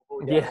Facebook before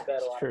we get Yeah. out of bed a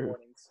It's lot of true.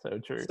 mornings. So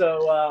true.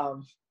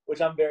 So,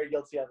 which I'm very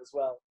guilty of as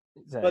well.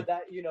 Same. But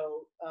that, you're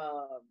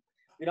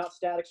not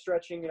static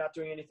stretching. You're not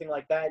doing anything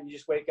like that. You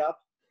just wake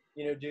up,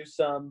 do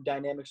some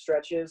dynamic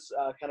stretches,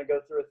 kind of go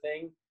through a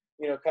thing,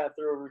 kind of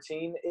through a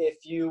routine. If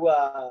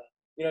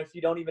if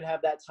you don't even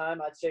have that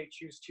time, I'd say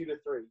choose 2 to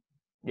 3.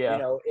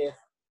 Yeah.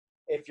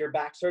 If your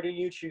back's hurting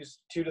you, choose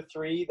 2 to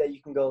 3 that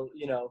you can go,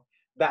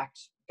 back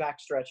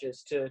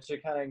stretches to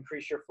kind of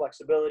increase your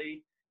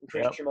flexibility,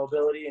 increase Yep. your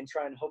mobility, and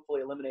try and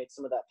hopefully eliminate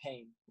some of that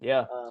pain.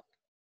 Yeah.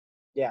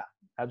 Yeah.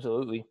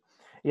 Absolutely.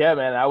 Yeah,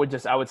 man. I would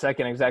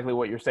second exactly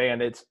what you're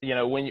saying. It's,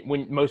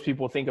 when most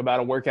people think about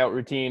a workout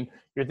routine,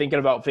 you're thinking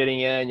about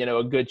fitting in,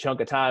 a good chunk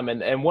of time.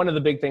 And one of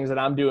the big things that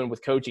I'm doing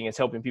with coaching is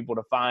helping people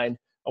to find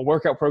a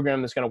workout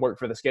program that's going to work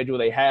for the schedule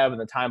they have and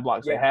the time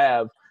blocks they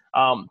have.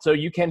 So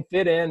you can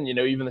fit in,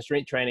 even the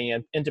strength training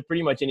and into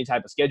pretty much any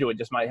type of schedule. It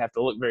just might have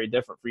to look very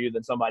different for you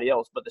than somebody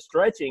else. But the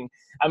stretching,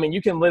 I mean,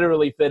 you can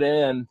literally fit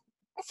in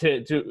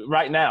to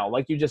right now,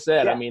 like you just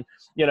said. I mean,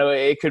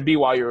 it could be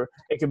while you're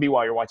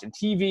watching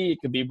TV. It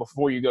could be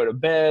before you go to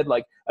bed.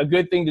 Like, a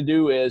good thing to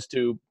do is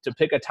to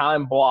pick a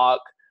time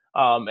block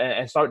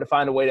and start to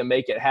find a way to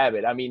make it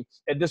habit. I mean,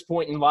 at this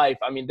point in life,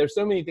 I mean, there's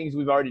so many things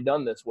we've already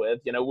done this with.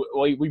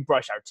 We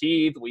brush our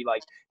teeth, we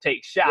like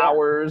take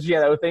showers,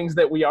 things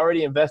that we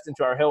already invest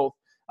into our health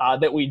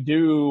that we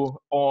do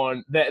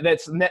on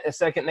that's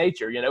second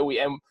nature.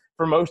 And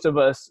for most of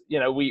us,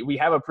 we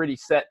have a pretty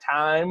set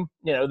time,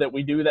 that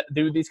we do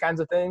these kinds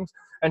of things.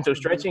 And so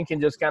stretching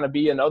can just kind of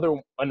be another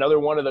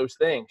one of those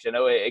things.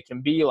 It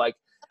can be like,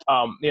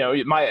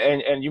 it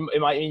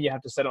might mean you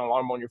have to set an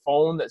alarm on your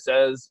phone that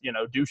says,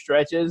 do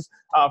stretches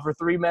for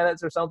 3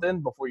 minutes or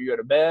something before you go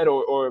to bed.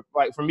 Or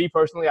like, for me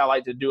personally, I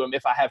like to do them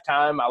if I have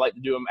time. I like to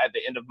do them at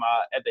the end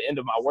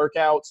of my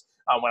workouts.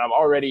 When I'm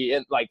already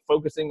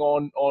focusing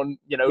on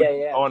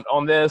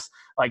this,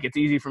 like, it's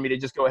easy for me to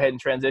just go ahead and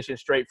transition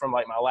straight from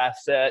like my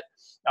last set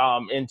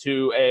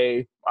into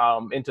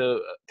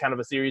kind of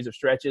a series of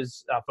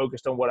stretches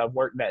focused on what I've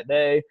worked that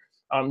day.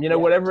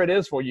 Whatever it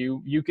is for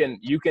you, you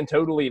can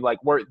totally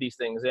like work these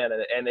things in,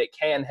 and it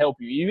can help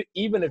you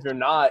even if you're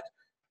not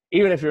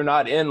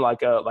in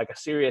like a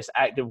serious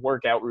active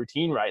workout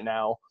routine right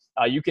now.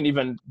 You can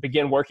even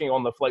begin working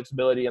on the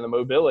flexibility and the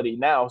mobility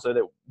now, so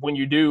that when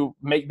you do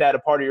make that a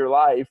part of your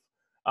life,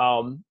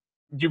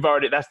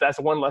 that's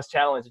one less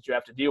challenge that you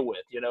have to deal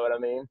with. You know what I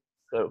mean?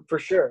 So for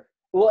sure.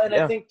 Well, and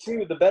I think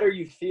too, the better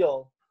you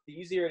feel, the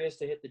easier it is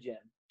to hit the gym,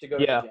 to go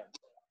to the gym.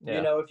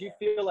 Yeah. If you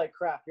feel like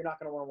crap, you're not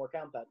going to want to work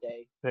out that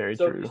day. Very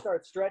so true. If you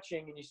start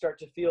stretching and you start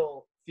to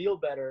feel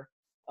better,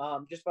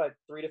 just by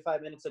 3 to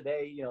 5 minutes a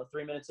day,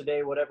 3 minutes a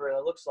day, whatever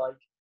it looks like,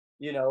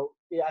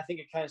 I think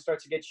it kind of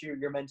starts to get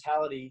your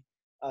mentality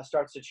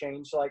starts to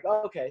change. So like,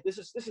 oh, okay, this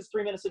is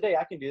 3 minutes a day.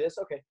 I can do this.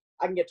 Okay,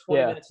 I can get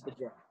 20 minutes at the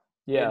gym.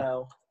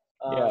 Yeah.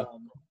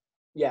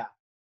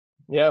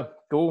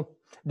 Cool.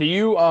 Do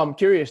you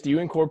curious? Do you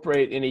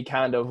incorporate any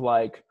kind of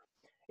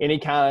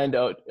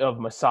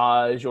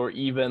massage or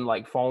even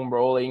like foam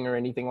rolling or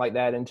anything like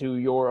that into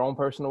your own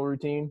personal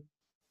routine?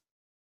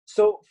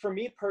 So for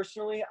me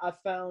personally, I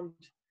found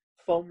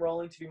foam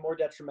rolling to be more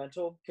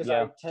detrimental because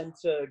I tend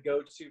to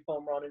go to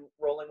foam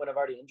rolling when I've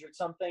already injured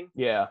something.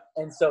 Yeah.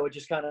 And so it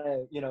just kind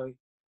of,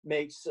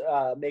 makes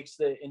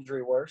the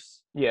injury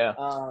worse. Yeah.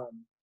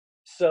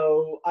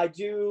 So I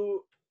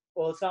do,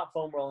 well, it's not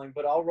foam rolling,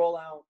 but I'll roll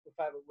out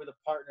with a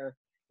partner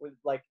with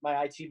like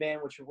my IT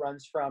band, which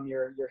runs from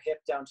your hip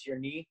down to your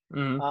knee.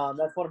 Mm-hmm.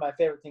 That's one of my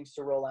favorite things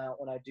to roll out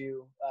when I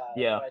do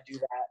that,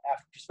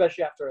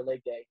 especially after a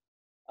leg day.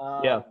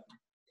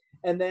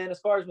 And then as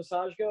far as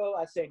massage go,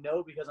 I'd say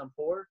no because I'm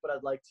poor, but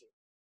I'd like to.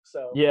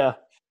 So yeah.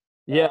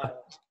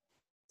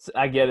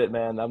 I get it,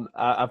 man.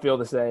 I feel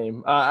the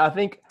same. I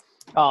think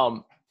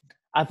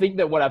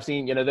that what I've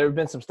seen, there have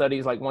been some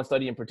studies, like one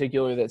study in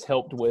particular that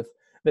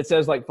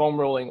says like foam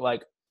rolling,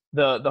 like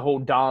the whole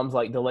DOMS,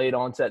 like delayed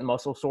onset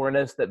muscle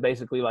soreness, that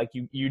basically like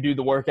you do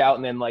the workout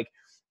and then like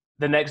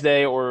the next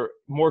day, or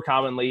more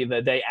commonly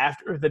the day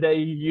after the day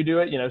you do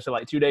it, so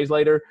like 2 days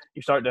later,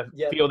 you start to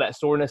feel that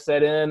soreness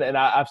set in. And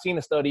I've seen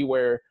a study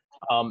where,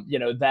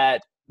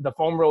 that the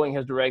foam rolling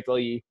has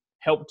directly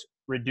helped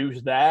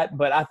reduce that.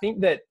 But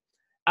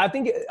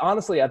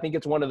honestly, I think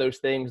it's one of those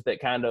things that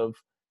kind of,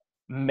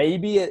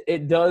 maybe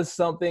it does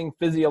something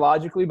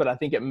physiologically, but I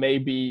think it may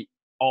be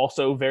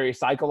also very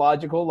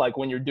psychological. Like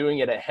when you're doing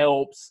it, it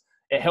helps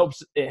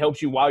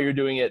you while you're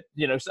doing it.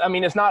 I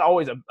mean, it's not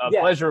always a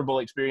pleasurable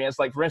experience.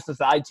 Like for instance,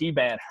 the IT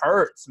band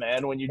hurts,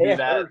 man, when you do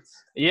that.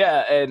 Hurts.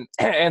 Yeah.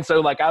 And so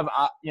like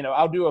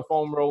I'll do a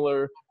foam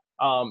roller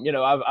You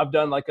know, I've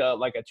done like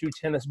a 2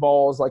 tennis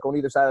balls, like on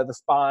either side of the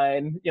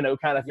spine, you know,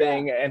 kind of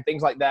thing, and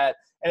things like that.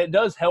 And it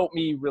does help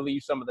me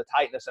relieve some of the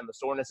tightness and the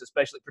soreness,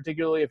 especially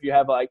particularly if you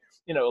have like,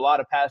 you know, a lot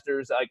of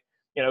pastors, like,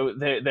 you know,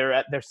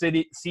 they're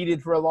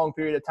seated for a long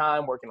period of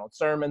time, working on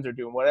sermons or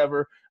doing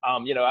whatever.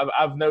 You know,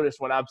 I've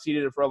noticed when I'm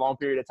seated for a long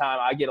period of time,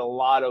 I get a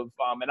lot of,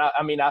 and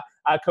I mean,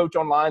 I coach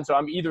online, so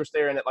I'm either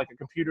staring at like a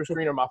computer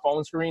screen or my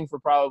phone screen for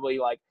probably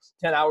like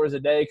 10 hours a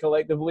day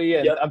collectively.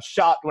 And I'm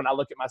shocked when I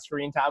look at my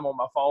screen time on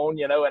my phone,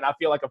 you know, and I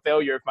feel like a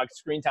failure if my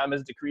screen time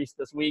has decreased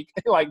this week,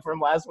 like from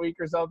last week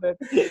or something.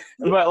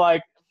 But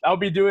like, I'll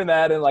be doing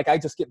that, and like I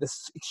just get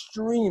this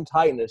extreme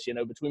tightness, you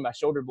know, between my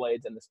shoulder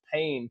blades and this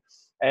pain.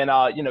 And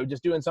you know,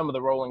 just doing some of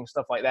the rolling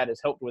stuff like that has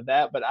helped with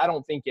that. But I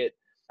don't think it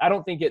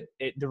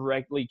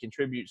directly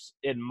contributes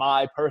in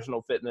my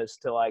personal fitness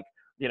to like,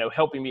 you know,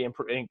 helping me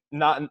improve.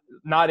 Not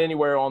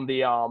anywhere on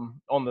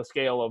the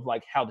scale of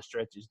like how the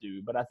stretches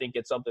do. But I think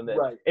it's something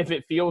that if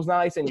it feels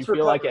nice and you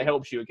feel like it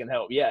helps you, it can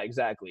help. Yeah,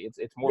 exactly.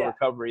 It's more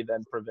recovery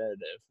than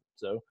preventative.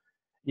 So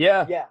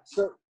yeah.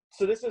 So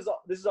this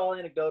is all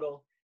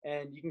anecdotal,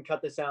 and you can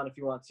cut this out if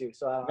you want to.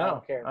 So I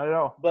don't care. I don't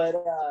know. But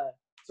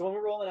so when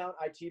we're rolling out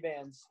IT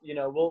bands, you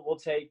know, we'll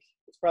take,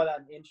 it's probably about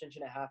an inch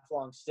and a half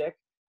long stick,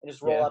 and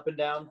just roll up and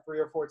down 3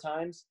 or 4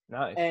 times.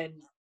 Nice. And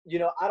you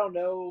know, I don't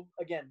know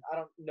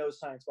the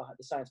science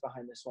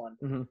behind this one,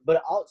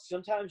 but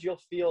sometimes you'll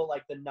feel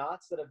like the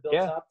knots that have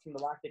built up from the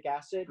lactic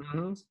acid,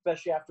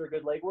 especially after a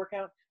good leg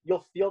workout,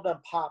 you'll feel them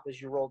pop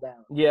as you roll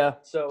down. Yeah.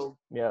 So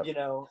you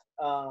know,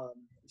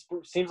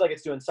 it seems like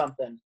it's doing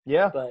something.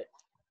 Yeah. But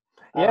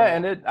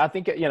and I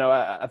think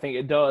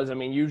it does. I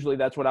mean, usually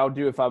that's what I'll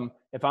do if I'm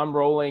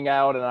rolling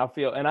out and I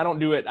feel, and I don't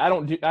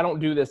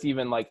do this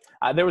even like,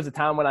 there was a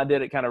time when I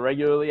did it kind of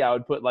regularly. I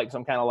would put like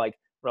some kind of like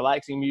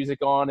relaxing music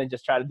on and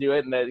just try to do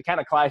it. And it kind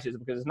of clashes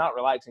because it's not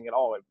relaxing at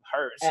all. It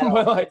hurts.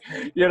 But like,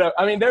 you know,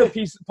 I mean, there are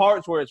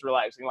parts where it's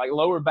relaxing, like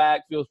lower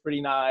back feels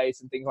pretty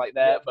nice and things like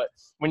that. Yeah. But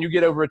when you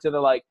get over to the,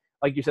 like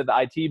you said,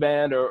 the IT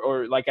band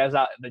or like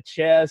the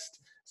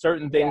chest,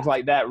 certain things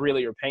like that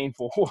really are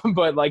painful.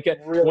 But like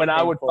really when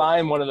painful. I would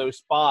find one of those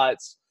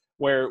spots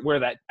where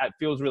that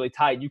feels really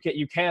tight,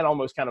 you can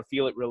almost kind of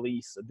feel it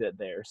release a bit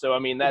there. So I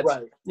mean, that's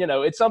you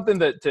know, it's something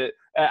that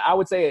I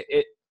would say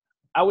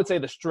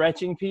the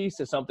stretching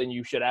piece is something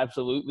you should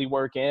absolutely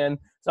work in.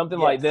 Something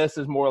like this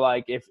is more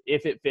like if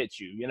it fits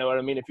you, you know what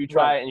I mean? If you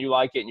try it and you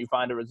like it and you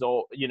find a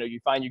result, you know, you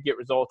find you get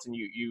results and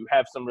you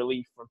have some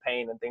relief from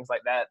pain and things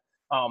like that.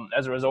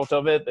 As a result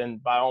of it, then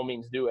by all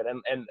means do it.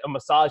 And a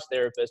massage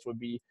therapist would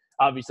be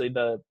obviously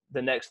the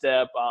next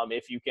step.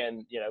 If you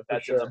can, you know, if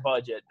that's in the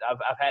budget.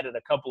 I've had it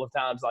a couple of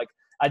times. Like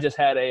I just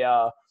had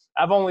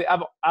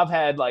I've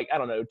had like, I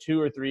don't know, 2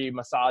 or 3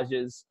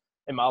 massages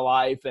in my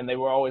life, and they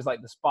were always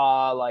like the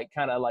spa, like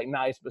kind of like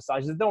nice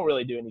massages. They don't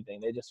really do anything.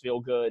 They just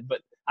feel good. But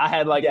I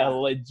had like a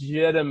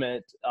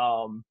legitimate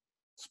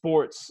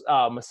sports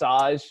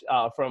massage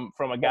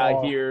from a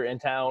guy here in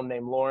town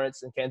named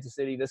Lawrence in Kansas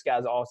City. This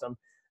guy's awesome.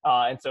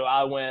 And so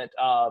I went,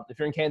 if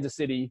you're in Kansas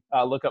City,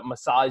 look up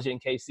Massage in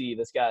KC.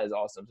 This guy is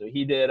awesome. So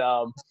he did,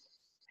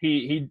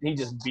 he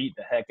just beat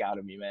the heck out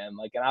of me, man.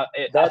 Like, and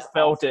I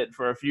felt it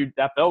for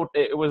I felt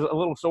it was a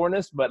little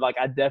soreness, but like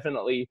I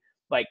definitely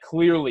like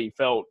clearly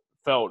felt,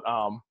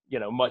 you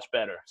know, much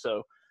better.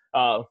 So,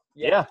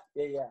 yeah.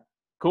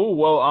 Cool.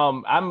 Well,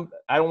 I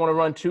don't want to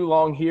run too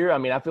long here. I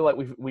mean, I feel like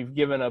we've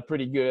given a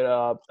pretty good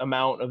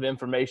amount of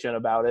information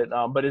about it.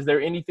 But is there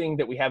anything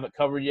that we haven't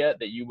covered yet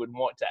that you would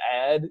want to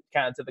add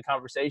kind of to the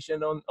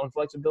conversation on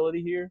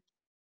flexibility here?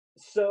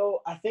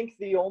 So I think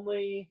two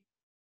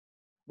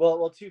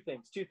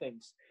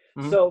things.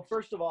 Mm-hmm. So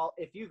first of all,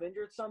 if you've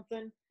injured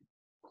something,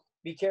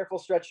 be careful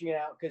stretching it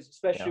out, because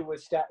especially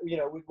with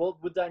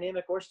with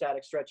dynamic or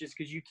static stretches,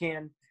 because you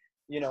can,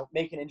 you know,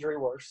 make an injury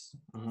worse.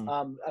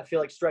 Mm-hmm. I feel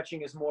like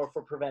stretching is more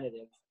for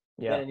preventative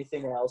than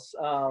anything else.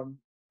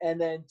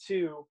 And then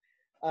 2,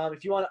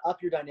 if you want to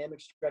up your dynamic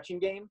stretching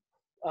game,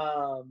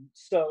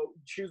 so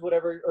choose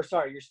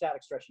your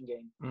static stretching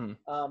game.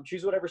 Mm-hmm.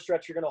 Choose whatever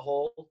stretch you're going to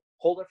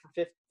hold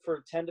it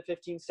for 10 to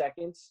 15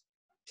 seconds,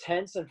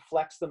 tense and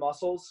flex the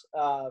muscles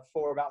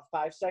for about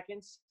 5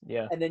 seconds.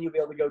 Yeah. And then you'll be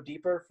able to go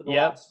deeper for the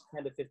last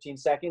 10 to 15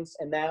 seconds,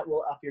 and that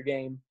will up your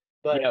game.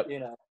 But, you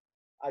know,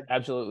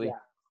 absolutely. Yeah.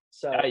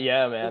 So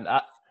yeah, man,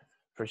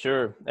 for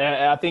sure. And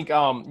I think you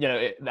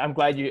know, I'm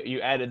glad you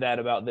added that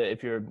about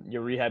if you're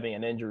rehabbing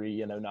an injury,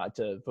 you know, not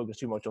to focus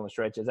too much on the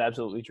stretch is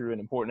absolutely true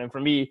and important. And for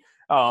me,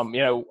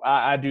 you know,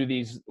 I do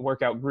these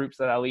workout groups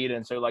that I lead,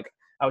 and so like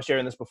I was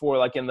sharing this before,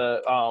 like in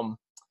the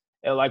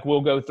like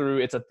we'll go through,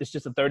 it's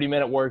just a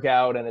 30-minute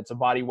workout, and it's a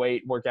body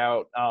weight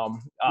workout.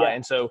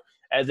 And so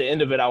at the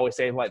end of it, I always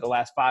say like the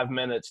last 5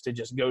 minutes to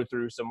just go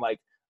through some like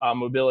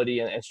mobility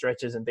and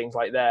stretches and things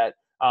like that.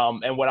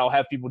 And what I'll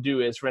have people do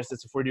is, for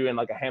instance, if we're doing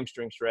like a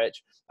hamstring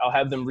stretch, I'll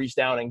have them reach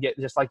down and get,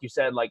 just like you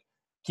said, like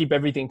keep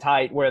everything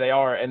tight where they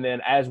are. And then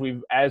as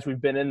we've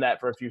been in that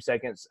for a few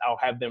seconds, I'll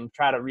have them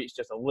try to reach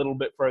just a little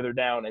bit further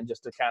down, and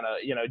just to kind of,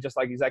 you know, just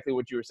like exactly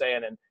what you were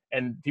saying.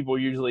 And people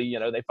usually,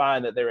 you know, they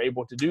find that they're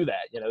able to do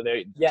that. You know,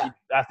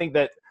 I think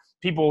that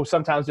people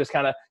sometimes just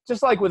kind of,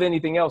 just like with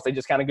anything else, they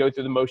just kind of go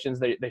through the motions.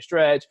 They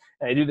stretch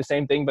and they do the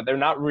same thing, but they're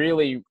not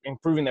really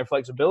improving their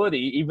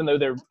flexibility, even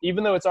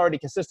though it's already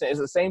consistent. It's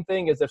the same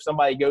thing as if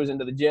somebody goes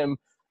into the gym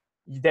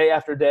day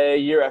after day,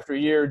 year after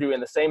year, doing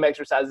the same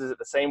exercises at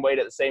the same weight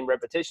at the same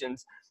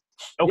repetitions.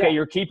 Okay,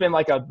 you're keeping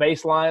like a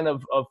baseline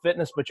of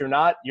fitness, but you're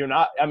not,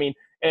 I mean,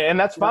 and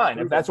that's fine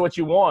if that's what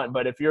you want.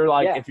 But if you're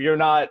like, if you're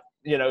not,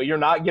 you're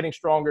not getting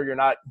stronger, you're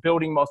not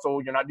building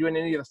muscle, you're not doing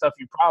any of the stuff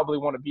you probably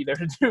want to be there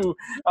to do.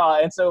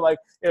 And so like,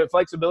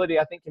 flexibility,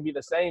 I think, can be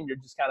the same. You're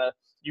just kind of,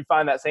 you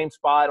find that same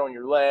spot on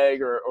your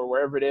leg or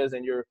wherever it is,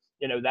 and you're,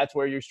 that's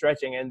where you're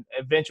stretching. And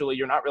eventually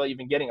you're not really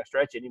even getting a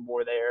stretch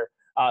anymore there.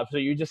 So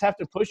you just have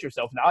to push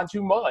yourself, not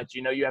too much.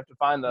 You have to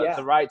find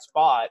the right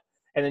spot.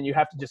 And then you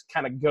have to just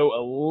kind of go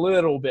a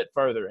little bit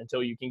further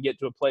until you can get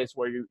to a place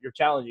where you're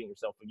challenging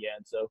yourself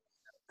again. So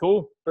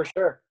cool. For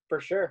sure.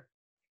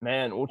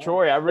 Man, well,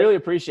 Troy, I really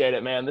appreciate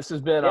it, man. This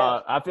has been,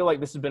 I feel like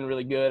this has been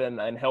really good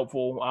and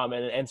helpful,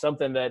 and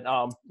something that,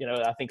 I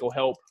think will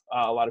help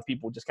a lot of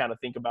people just kind of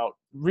think about,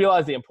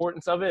 realize the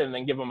importance of it, and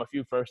then give them a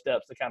few first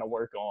steps to kind of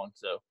work on.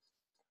 So,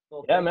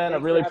 man, I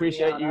really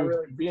appreciate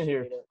you being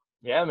here.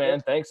 Yeah, man.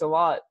 Thanks a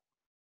lot.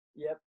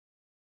 Yep.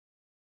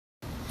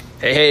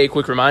 Hey,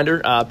 quick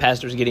reminder,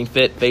 Pastors Getting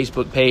Fit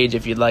Facebook page,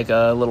 if you'd like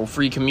a little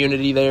free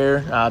community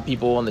there,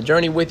 people on the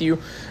journey with you.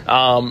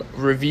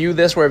 Review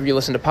this wherever you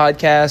listen to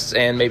podcasts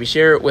and maybe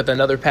share it with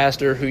another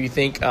pastor who you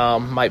think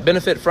might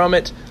benefit from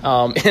it,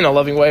 in a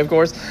loving way, of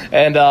course.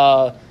 And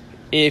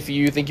if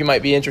you think you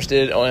might be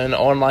interested in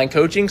online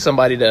coaching,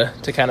 somebody to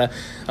kind of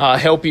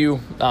help you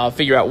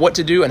figure out what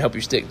to do and help you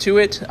stick to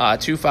it,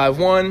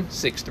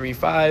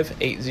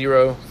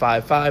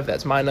 251-635-8055.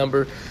 That's my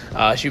number.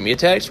 Shoot me a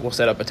text. We'll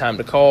set up a time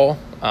to call.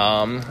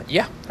 Hope you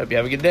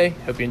have a good day.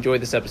 Hope you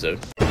enjoyed this episode.